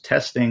silos.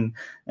 Testing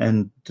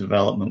and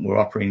development were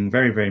operating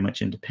very, very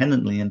much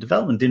independently, and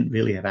development didn't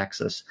really have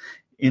access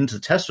into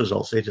the test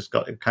results. They just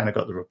got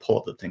the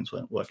report that things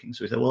weren't working.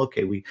 So we said, well,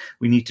 okay, we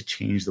need to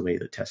change the way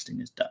that testing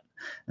is done.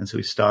 And so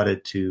we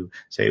started to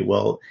say,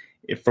 well,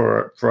 if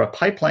for a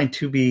pipeline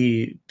to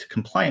be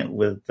compliant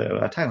with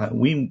a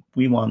timeline,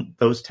 we want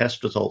those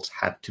test results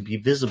have to be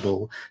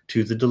visible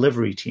to the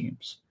delivery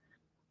teams.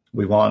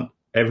 We want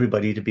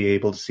everybody to be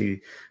able to see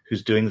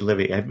who's doing the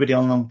delivery. Everybody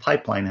on the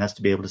pipeline has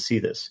to be able to see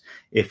this.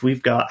 If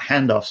we've got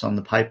handoffs on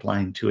the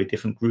pipeline to a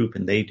different group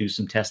and they do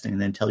some testing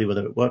and then tell you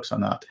whether it works or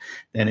not,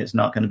 then it's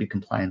not going to be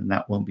compliant, and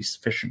that won't be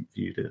sufficient for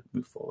you to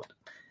move forward.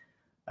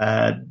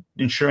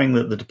 Ensuring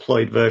that the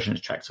deployed version is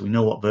tracked, so we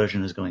know what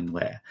version is going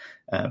where.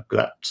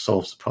 That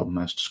solves the problem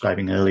I was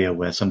describing earlier,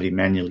 where somebody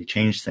manually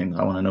changed things.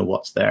 I want to know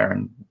what's there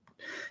and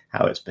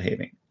how it's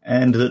behaving,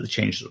 and that the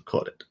changes are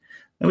recorded.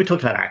 And we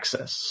talked about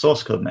access,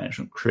 source code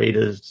management,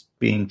 creators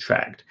being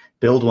tracked,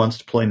 build once,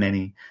 deploy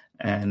many,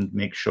 and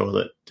make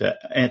sure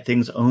that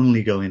things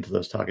only go into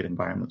those target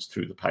environments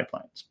through the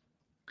pipelines.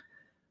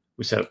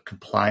 We set up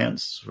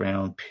compliance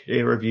around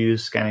peer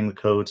reviews, scanning the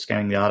code,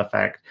 scanning the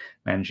artifact,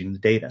 managing the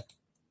data.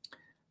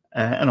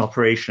 And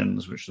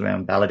operations, which is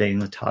around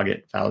validating the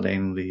target,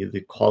 validating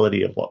the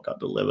quality of what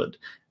got delivered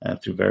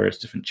through various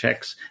different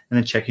checks, and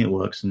then checking it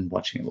works and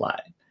watching it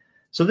live.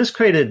 So this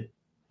created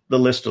the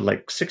list of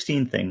like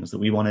 16 things that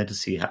we wanted to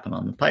see happen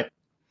on the pipe.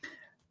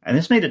 And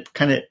this made it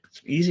kind of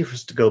easy for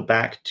us to go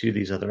back to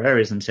these other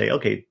areas and say,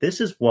 okay, these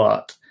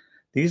are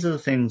the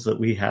things that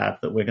we have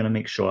that we're going to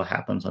make sure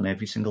happens on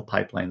every single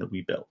pipeline that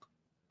we build.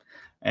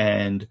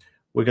 And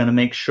we're going to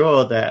make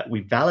sure that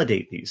we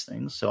validate these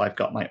things. So I've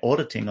got my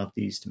auditing of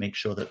these to make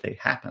sure that they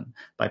happen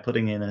by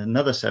putting in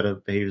another set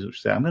of behaviors which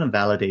say I'm going to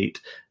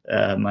validate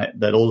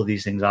that all of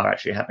these things are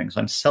actually happening. So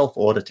I'm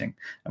self-auditing.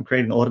 I'm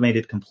creating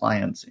automated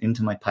compliance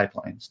into my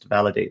pipelines to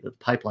validate that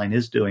the pipeline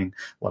is doing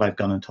what I've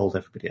gone and told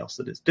everybody else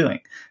that it's doing.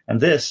 And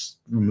this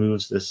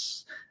removes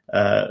this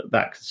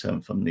that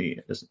concern from the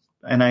business.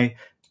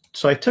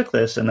 So I took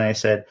this and I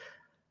said,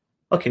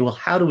 okay, well,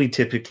 how do we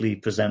typically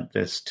present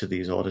this to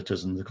these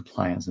auditors and the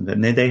compliance? And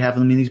then they have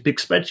them in these big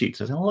spreadsheets.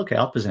 I said, well, okay,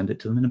 I'll present it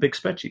to them in a big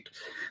spreadsheet.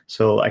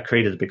 So I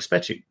created a big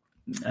spreadsheet.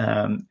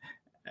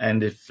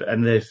 And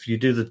if you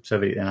do the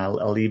survey, and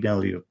I'll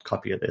email you a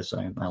copy of this.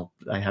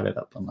 I have it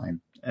up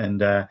online.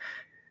 And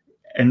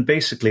And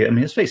basically, I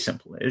mean, it's very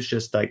simple. It's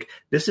just like,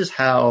 this is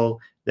how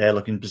they're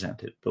looking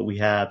presented, but we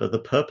have the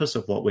purpose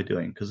of what we're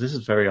doing, because this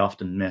is very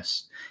often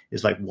missed,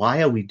 is like,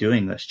 why are we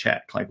doing this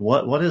check? Like,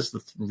 what is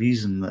the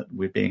reason that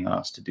we're being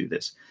asked to do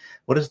this?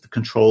 What is the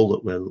control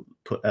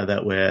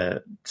that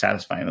we're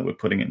satisfying, that we're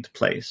putting into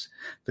place?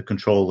 The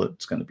control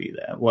that's going to be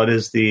there. What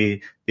is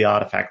the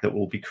artifact that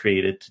will be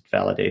created to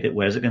validate it?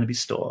 Where is it going to be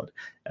stored?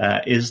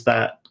 Is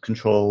that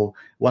control?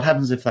 What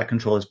happens if that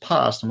control is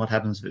passed, and what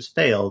happens if it's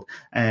failed?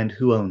 And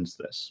who owns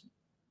this?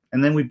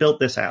 And then we built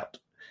this out.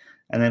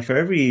 And then for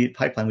every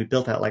pipeline, we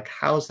built out, like,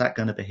 how is that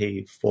going to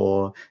behave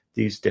for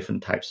these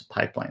different types of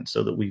pipelines,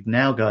 so that we've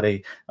now got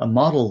a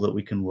model that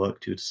we can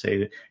work to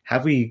say,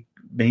 have we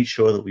made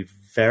sure that we've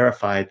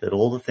verified that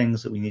all the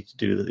things that we need to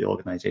do that the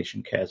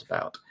organization cares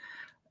about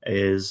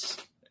is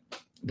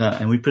done?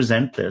 And we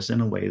present this in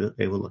a way that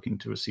they were looking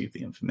to receive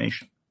the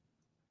information.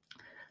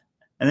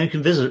 And then you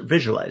can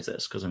visualize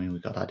this, because, I mean,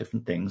 we've got our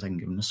different things. I can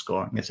give them a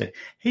score. I can say,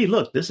 hey,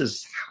 look, this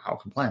is how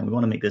compliant. We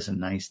want to make this a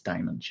nice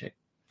diamond shape.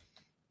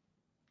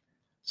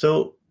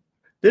 So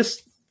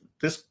this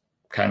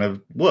kind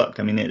of worked.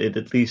 I mean, it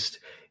at least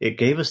it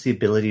gave us the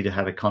ability to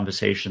have a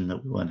conversation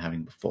that we weren't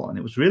having before, and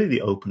it was really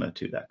the opener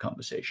to that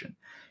conversation.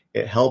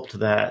 It helped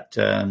that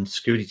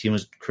security team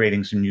was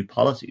creating some new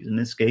policies, and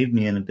this gave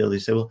me an ability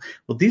to say,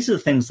 well, these are the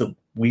things that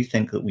we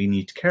think that we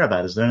need to care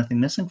about. Is there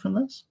anything missing from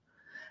this?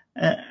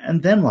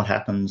 And then what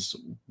happens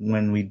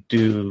when we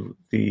do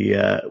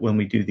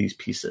these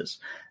pieces?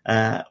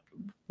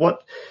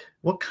 What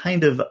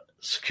kind of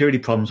security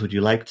problems would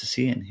you like to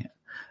see in here?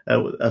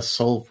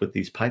 Solved with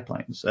these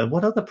pipelines?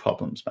 What other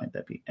problems might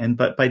there be? And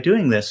by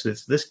doing this,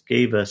 this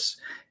gave us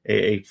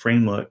a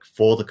framework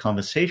for the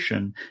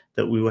conversation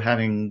that we were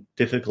having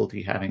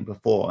difficulty having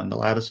before, and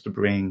allowed us to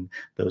bring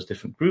those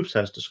different groups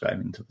I was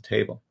describing to the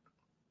table.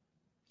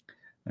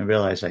 I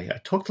realized I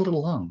talked a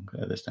little long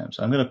this time,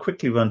 so I'm going to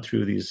quickly run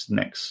through these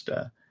next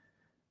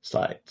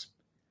slides.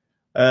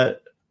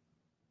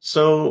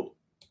 So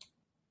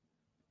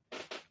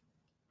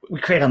we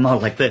create a model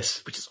like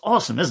this, which is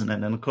awesome, isn't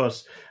it? And of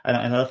course, and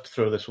I have to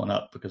throw this one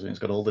up because it's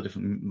got all the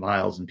different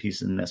miles and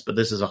pieces in this, but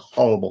this is a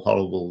horrible,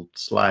 horrible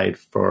slide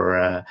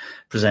for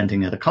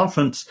presenting at a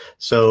conference.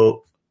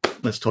 So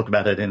let's talk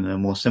about it in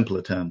more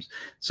simpler terms.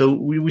 So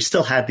we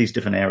still had these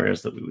different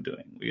areas that we were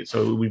doing.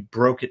 So we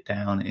broke it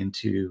down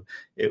into,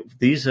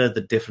 these are the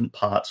different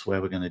parts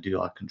where we're going to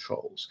do our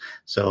controls.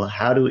 So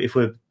if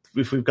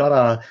we've got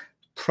our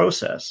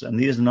process, and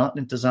these are not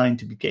designed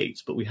to be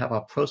gates, but we have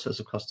our process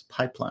across the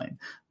pipeline.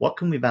 What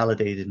can we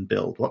validate and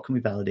build? What can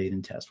we validate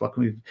and test? What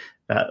can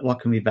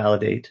we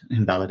validate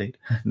and validate?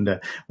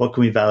 And what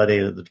can we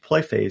validate at the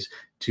deploy phase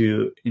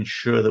to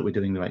ensure that we're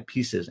doing the right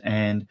pieces?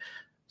 And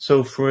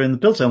so in the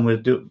build zone,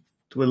 we're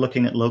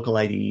looking at local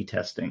IDE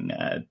testing,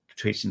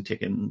 tracing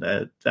ticket,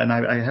 and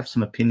I have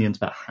some opinions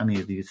about how many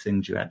of these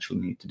things you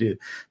actually need to do.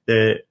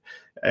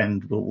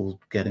 And we'll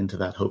get into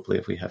that hopefully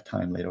if we have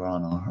time later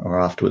on or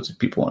afterwards if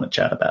people want to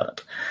chat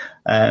about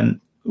it.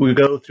 We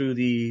go through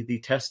the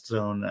test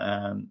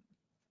zone.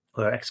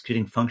 We're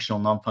executing functional,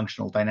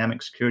 non-functional,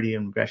 dynamic security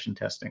and regression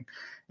testing.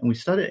 And we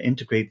started to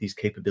integrate these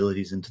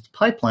capabilities into the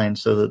pipeline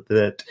so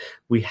that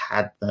we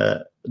had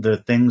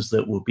the things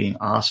that were being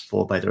asked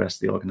for by the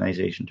rest of the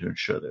organization to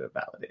ensure they were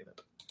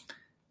validated.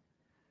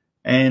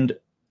 And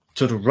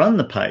so to run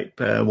the pipe,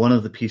 one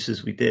of the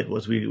pieces we did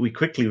was we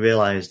quickly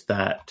realized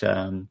that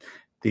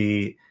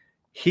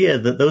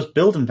those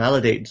build and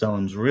validate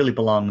zones really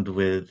belonged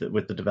with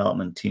the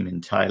development team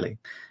entirely.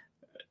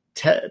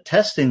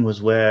 Testing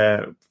was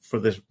where, for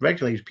this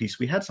regulated piece,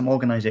 we had some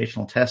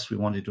organizational tests we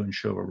wanted to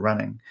ensure were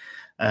running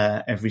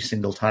every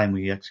single time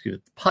we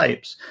executed the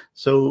pipes.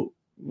 So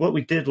what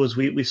we did was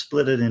we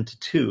split it into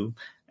two,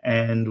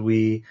 and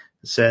we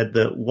said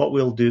that what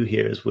we'll do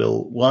here is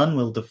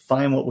we'll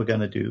define what we're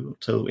going to do.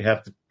 So we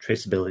have the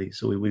traceability.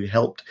 So we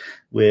helped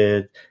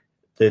with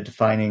the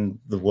defining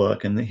the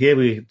work. And here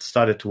we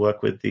started to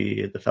work with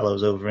the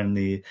fellows over in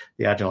the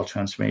Agile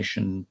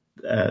transformation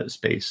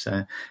space,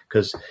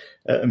 because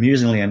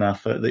amusingly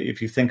enough,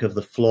 if you think of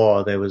the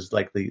floor, there was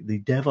like the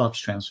DevOps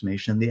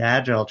transformation, the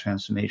Agile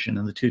transformation,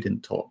 and the two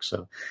didn't talk.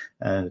 So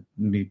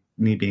me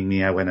being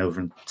me, I went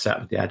over and sat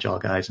with the Agile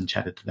guys and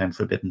chatted to them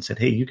for a bit and said,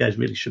 hey, you guys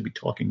really should be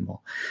talking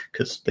more,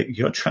 because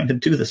you're trying to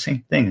do the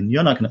same thing and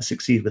you're not going to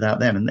succeed without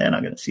them and they're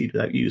not going to succeed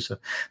without you. So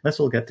let's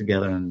all get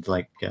together and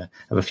have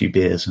a few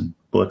beers and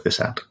work this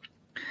out.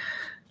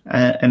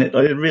 And it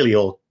really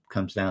all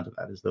comes down to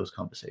that, is those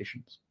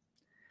conversations.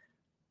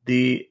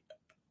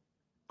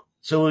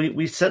 So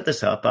we set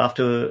this up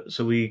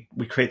we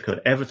create the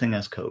code, everything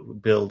as code. We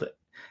build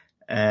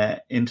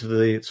into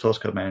the source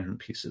code management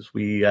pieces.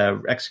 We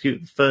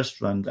execute the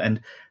first run,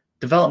 and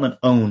development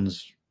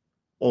owns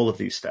all of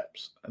these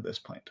steps at this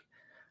point.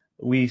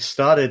 We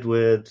started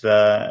with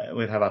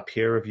we'd have our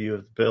peer review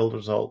of the build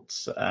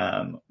results,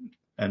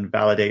 and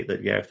validate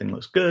that, yeah, everything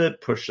looks good,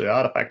 push the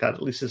artifact out.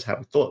 At least this is how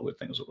we thought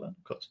things would work,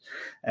 of course.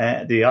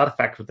 The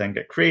artifact would then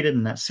get created,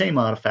 and that same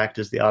artifact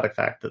is the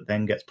artifact that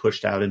then gets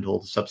pushed out into all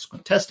the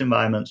subsequent test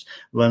environments,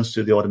 runs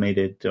through the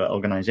automated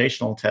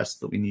organizational tests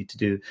that we need to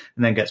do,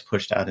 and then gets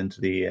pushed out into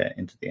the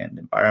end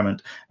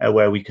environment,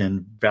 where we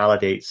can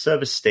validate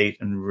service state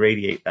and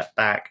radiate that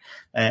back,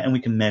 and we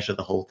can measure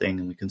the whole thing,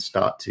 and we can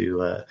start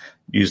to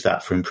use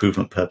that for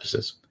improvement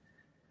purposes.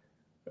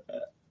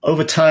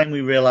 Over time,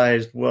 we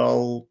realized,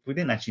 well, we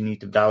didn't actually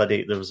need to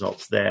validate the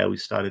results there. We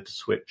started to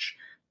switch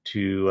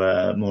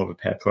to more of a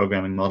pair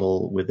programming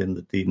model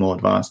within the more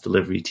advanced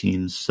delivery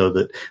teams, so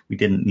that we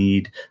didn't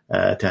need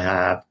to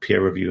have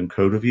peer review and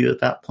code review at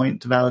that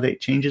point to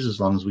validate changes, as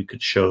long as we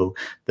could show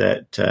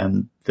that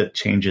that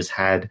changes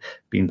had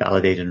been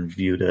validated and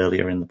reviewed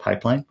earlier in the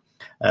pipeline.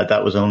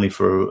 That was only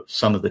for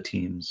some of the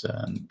teams.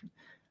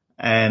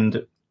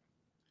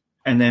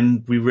 And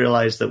then we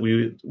realized that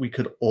we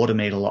could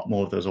automate a lot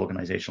more of those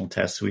organizational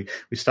tests. We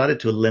started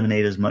to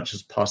eliminate as much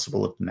as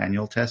possible of the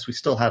manual tests. We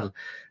still had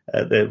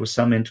there was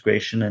some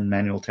integration and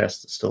manual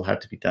tests that still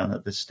had to be done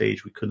at this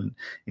stage. We couldn't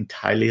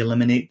entirely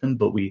eliminate them,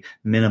 but we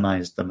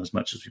minimized them as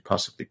much as we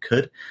possibly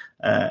could,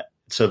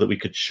 so that we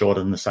could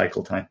shorten the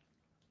cycle time.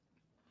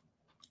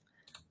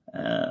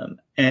 And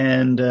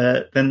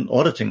then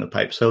auditing the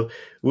pipe. So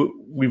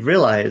we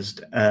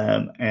realized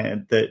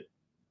that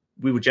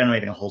we were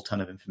generating a whole ton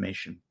of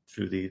information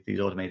through these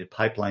automated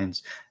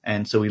pipelines,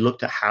 and so we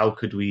looked at how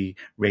could we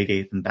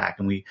radiate them back,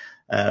 and we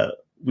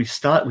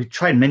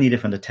tried many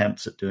different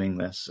attempts at doing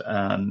this.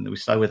 We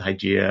started with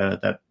Hygeia.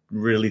 That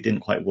really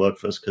didn't quite work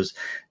for us because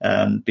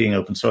being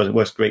open source, it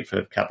works great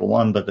for Capital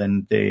One, but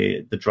then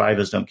the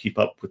drivers don't keep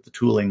up with the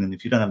tooling, and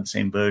if you don't have the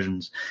same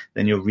versions,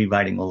 then you're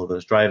rewriting all of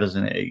those drivers,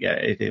 and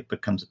it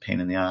becomes a pain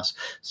in the ass.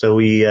 So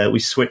we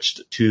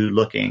switched to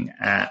looking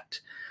at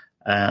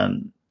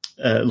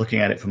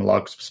it from a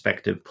logs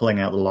perspective, pulling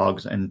out the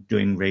logs and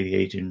doing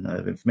radiation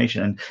of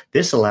information. And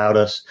this allowed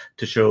us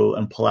to show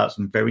and pull out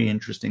some very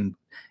interesting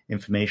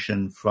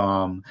information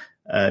from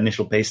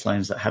initial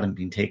baselines that hadn't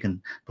been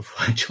taken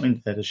before I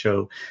joined there, to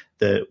show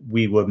that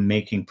we were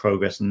making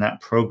progress. And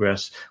that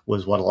progress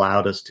was what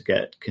allowed us to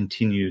get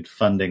continued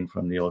funding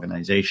from the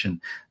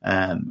organization,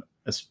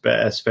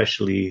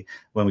 especially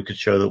when we could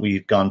show that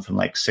we've gone from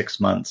like 6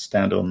 months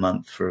down to a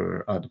month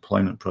for our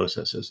deployment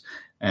processes,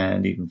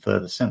 and even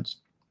further since.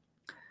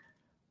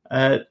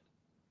 And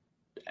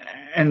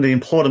the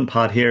important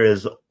part here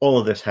is all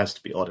of this has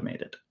to be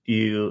automated.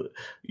 You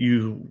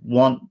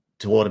want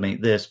to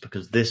automate this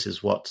because this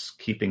is what's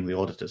keeping the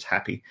auditors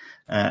happy,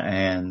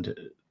 and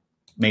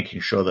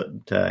making sure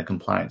that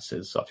compliance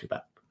is off your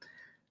back.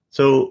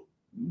 So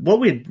what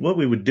we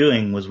were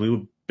doing was we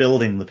were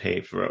building the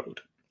paved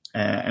road,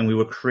 and we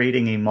were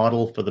creating a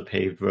model for the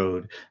paved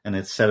road and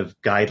a set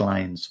of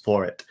guidelines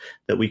for it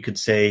that we could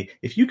say,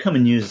 if you come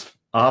and use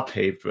our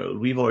paved road,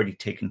 we've already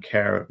taken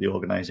care of the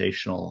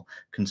organizational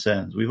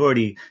concerns. We've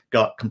already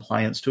got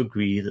compliance to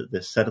agree that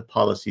this set of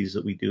policies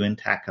that we do in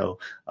TACO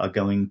are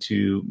going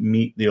to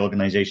meet the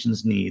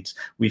organization's needs.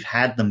 We've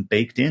had them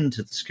baked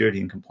into the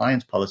security and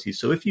compliance policies.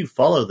 So if you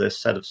follow this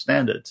set of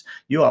standards,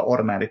 you are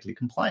automatically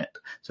compliant.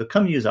 So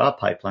come use our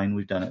pipeline.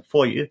 We've done it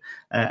for you,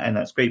 and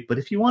that's great. But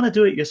if you want to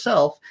do it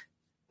yourself,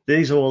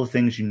 these are all the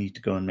things you need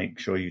to go and make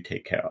sure you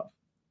take care of.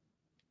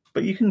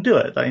 But you can do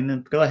it. I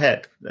mean, go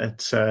ahead.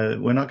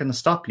 We're not going to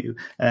stop you.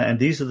 And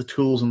these are the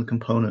tools and the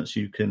components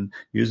you can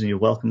use, and you're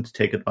welcome to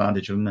take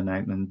advantage of them.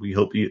 And we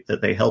hope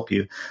that they help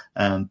you.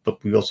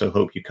 But we also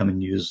hope you come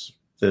and use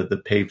the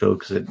paved road,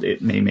 because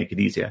it may make it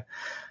easier.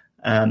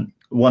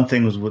 One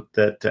thing was with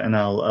that, and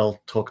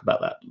I'll talk about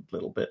that a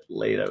little bit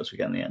later as we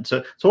get in the end.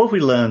 So what have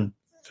we learned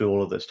through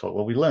all of this talk?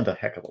 Well, we learned a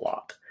heck of a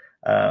lot.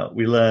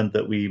 We learned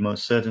that we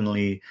most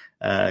certainly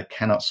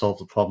cannot solve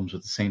the problems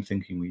with the same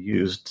thinking we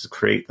used to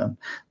create them,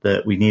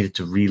 that we needed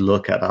to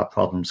relook at our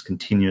problems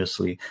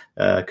continuously,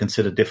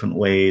 consider different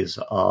ways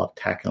of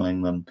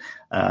tackling them,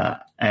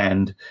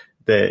 and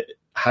that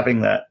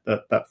having that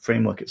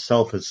framework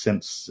itself has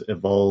since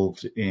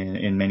evolved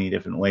in many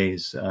different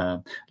ways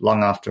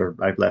long after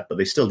I've left, but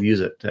they still use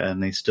it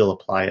and they still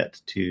apply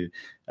it to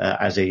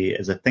as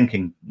a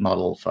thinking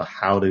model for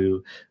how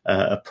to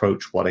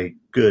approach what a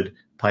good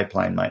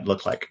pipeline might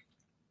look like.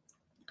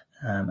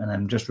 And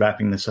I'm just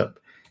wrapping this up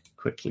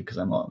quickly because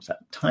I'm almost out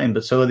of time.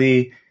 But so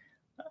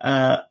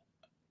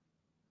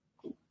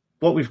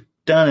what we've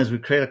done is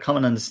we've created a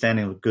common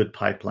understanding of a good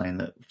pipeline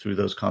that through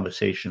those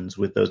conversations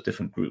with those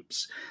different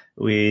groups.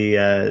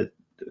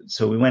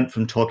 So we went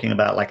from talking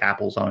about like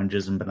apples,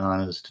 oranges, and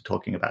bananas to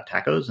talking about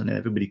tacos, and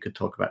everybody could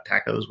talk about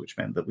tacos, which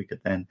meant that we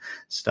could then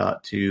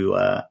start to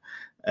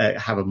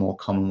have a more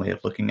common way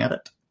of looking at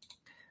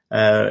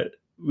it.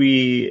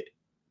 We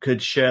could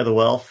share the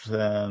wealth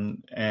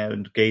and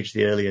engage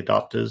the early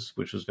adopters,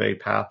 which was very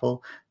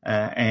powerful.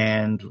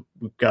 And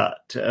we've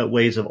got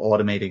ways of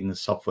automating the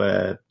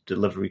software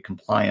delivery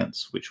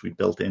compliance, which we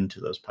built into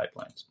those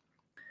pipelines.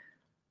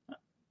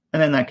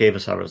 And then that gave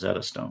us our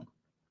Rosetta Stone.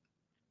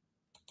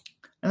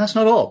 And that's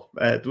not all.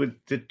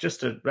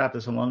 Just to wrap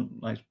this on one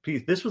nice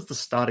piece, this was the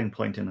starting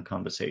point in the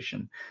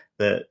conversation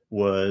that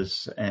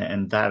was,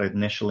 and that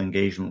initial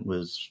engagement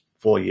was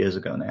 4 years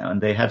ago now,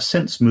 and they have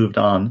since moved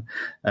on.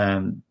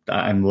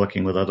 I'm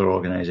working with other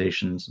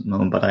organizations,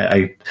 but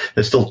I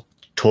still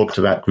talk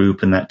to that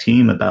group and that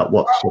team about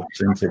what sort of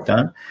things they've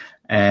done,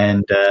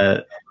 and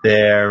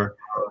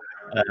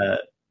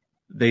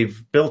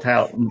they've built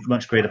out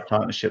much greater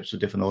partnerships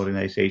with different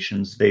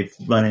organizations. They've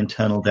run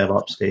internal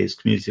DevOps days,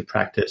 community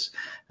practice,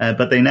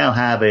 but they now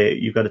have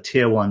you've got a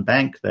tier one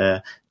bank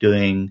there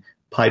doing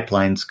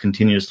pipelines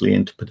continuously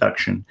into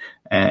production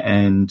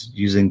and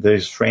using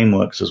those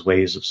frameworks as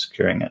ways of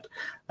securing it.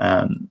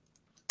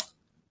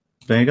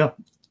 There you go.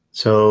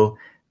 So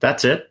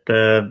that's it.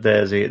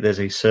 There's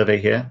a survey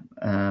here.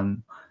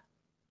 And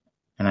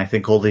I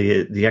think all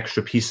the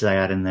extra pieces I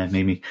add in there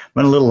made me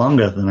run a little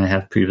longer than I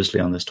have previously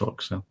on this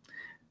talk. So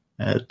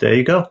there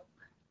you go.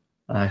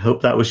 I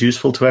hope that was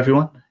useful to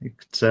everyone. You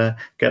could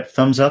get a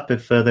thumbs up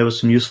if there was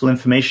some useful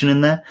information in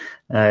there.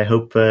 I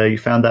hope you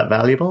found that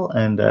valuable,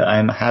 and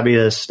I'm happy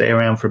to stay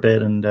around for a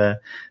bit and go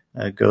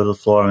to the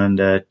floor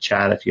and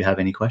chat if you have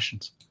any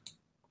questions.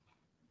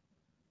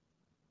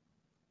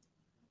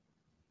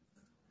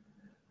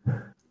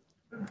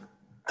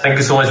 Thank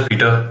you so much,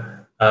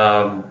 Peter.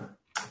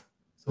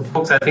 So,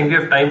 folks, I think we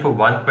have time for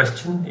one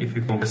question. If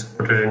you can just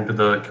put it into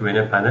the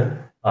Q&A panel.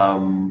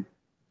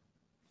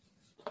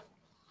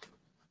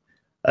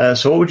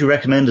 So what would you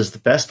recommend is the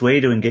best way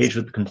to engage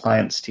with the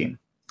compliance team?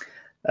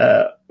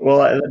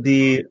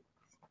 The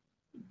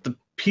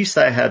piece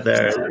that I had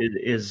there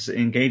is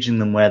engaging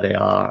them where they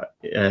are.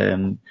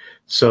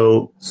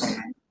 So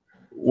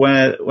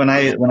when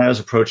I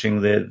was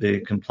approaching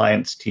the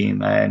compliance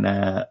team, and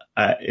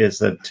is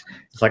that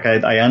it's like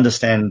I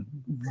understand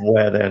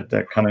where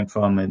they're coming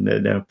from, and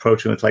they're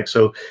approaching. It's like,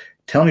 so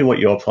tell me what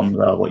your problems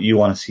are, what you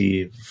want to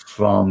see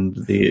from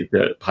the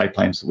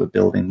pipelines that we're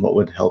building, what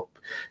would help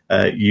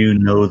you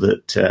know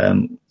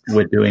that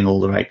we're doing all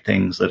the right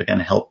things that are going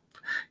to help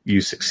you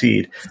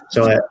succeed.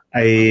 So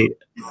I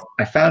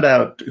found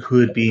out who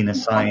had been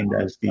assigned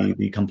as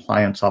the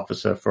compliance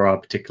officer for our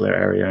particular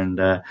area,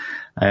 and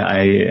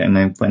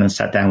I went and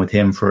sat down with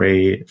him for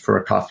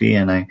a coffee,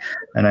 and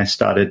I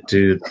started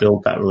to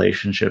build that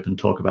relationship and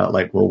talk about,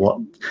 like,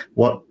 well,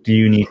 what do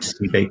you need to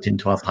see baked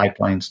into our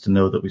pipelines to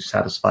know that we've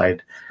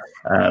satisfied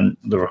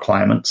the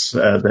requirements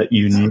that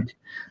you need.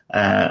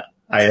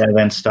 I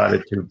then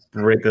started to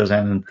break those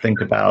down and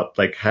think about,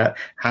 like,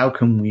 how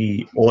can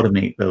we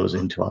automate those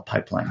into our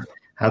pipeline?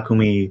 How can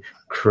we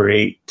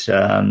create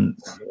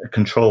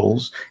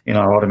controls in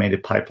our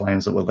automated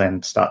pipelines that will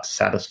then start to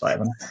satisfy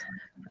them?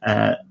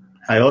 I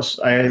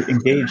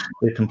engaged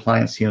the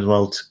compliance team as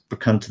well to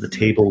come to the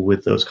table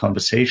with those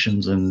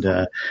conversations and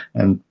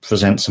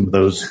present some of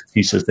those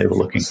pieces they were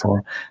looking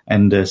for,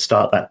 and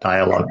start that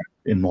dialogue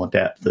in more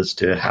depth as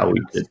to how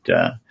we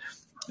could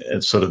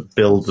sort of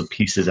build the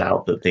pieces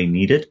out that they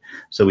needed.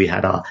 So we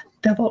had our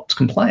DevOps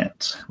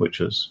compliance, which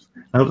was,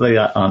 hopefully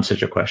that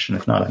answers your question.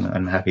 If not,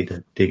 I'm happy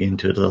to dig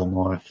into it a little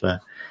more if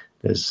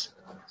there's,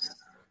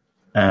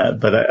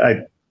 but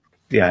I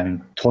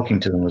mean, talking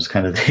to them was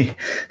kind of the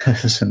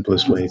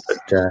simplest way.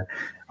 But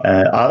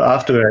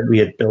after we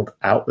had built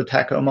out the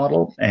TACO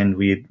model, and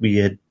we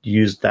had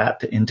used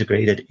that to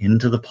integrate it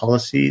into the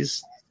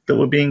policies that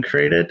were being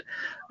created,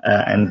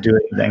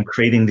 and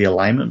creating the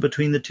alignment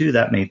between the two,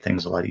 that made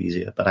things a lot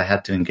easier. But I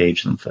had to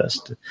engage them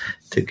first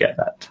to get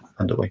that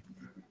underway.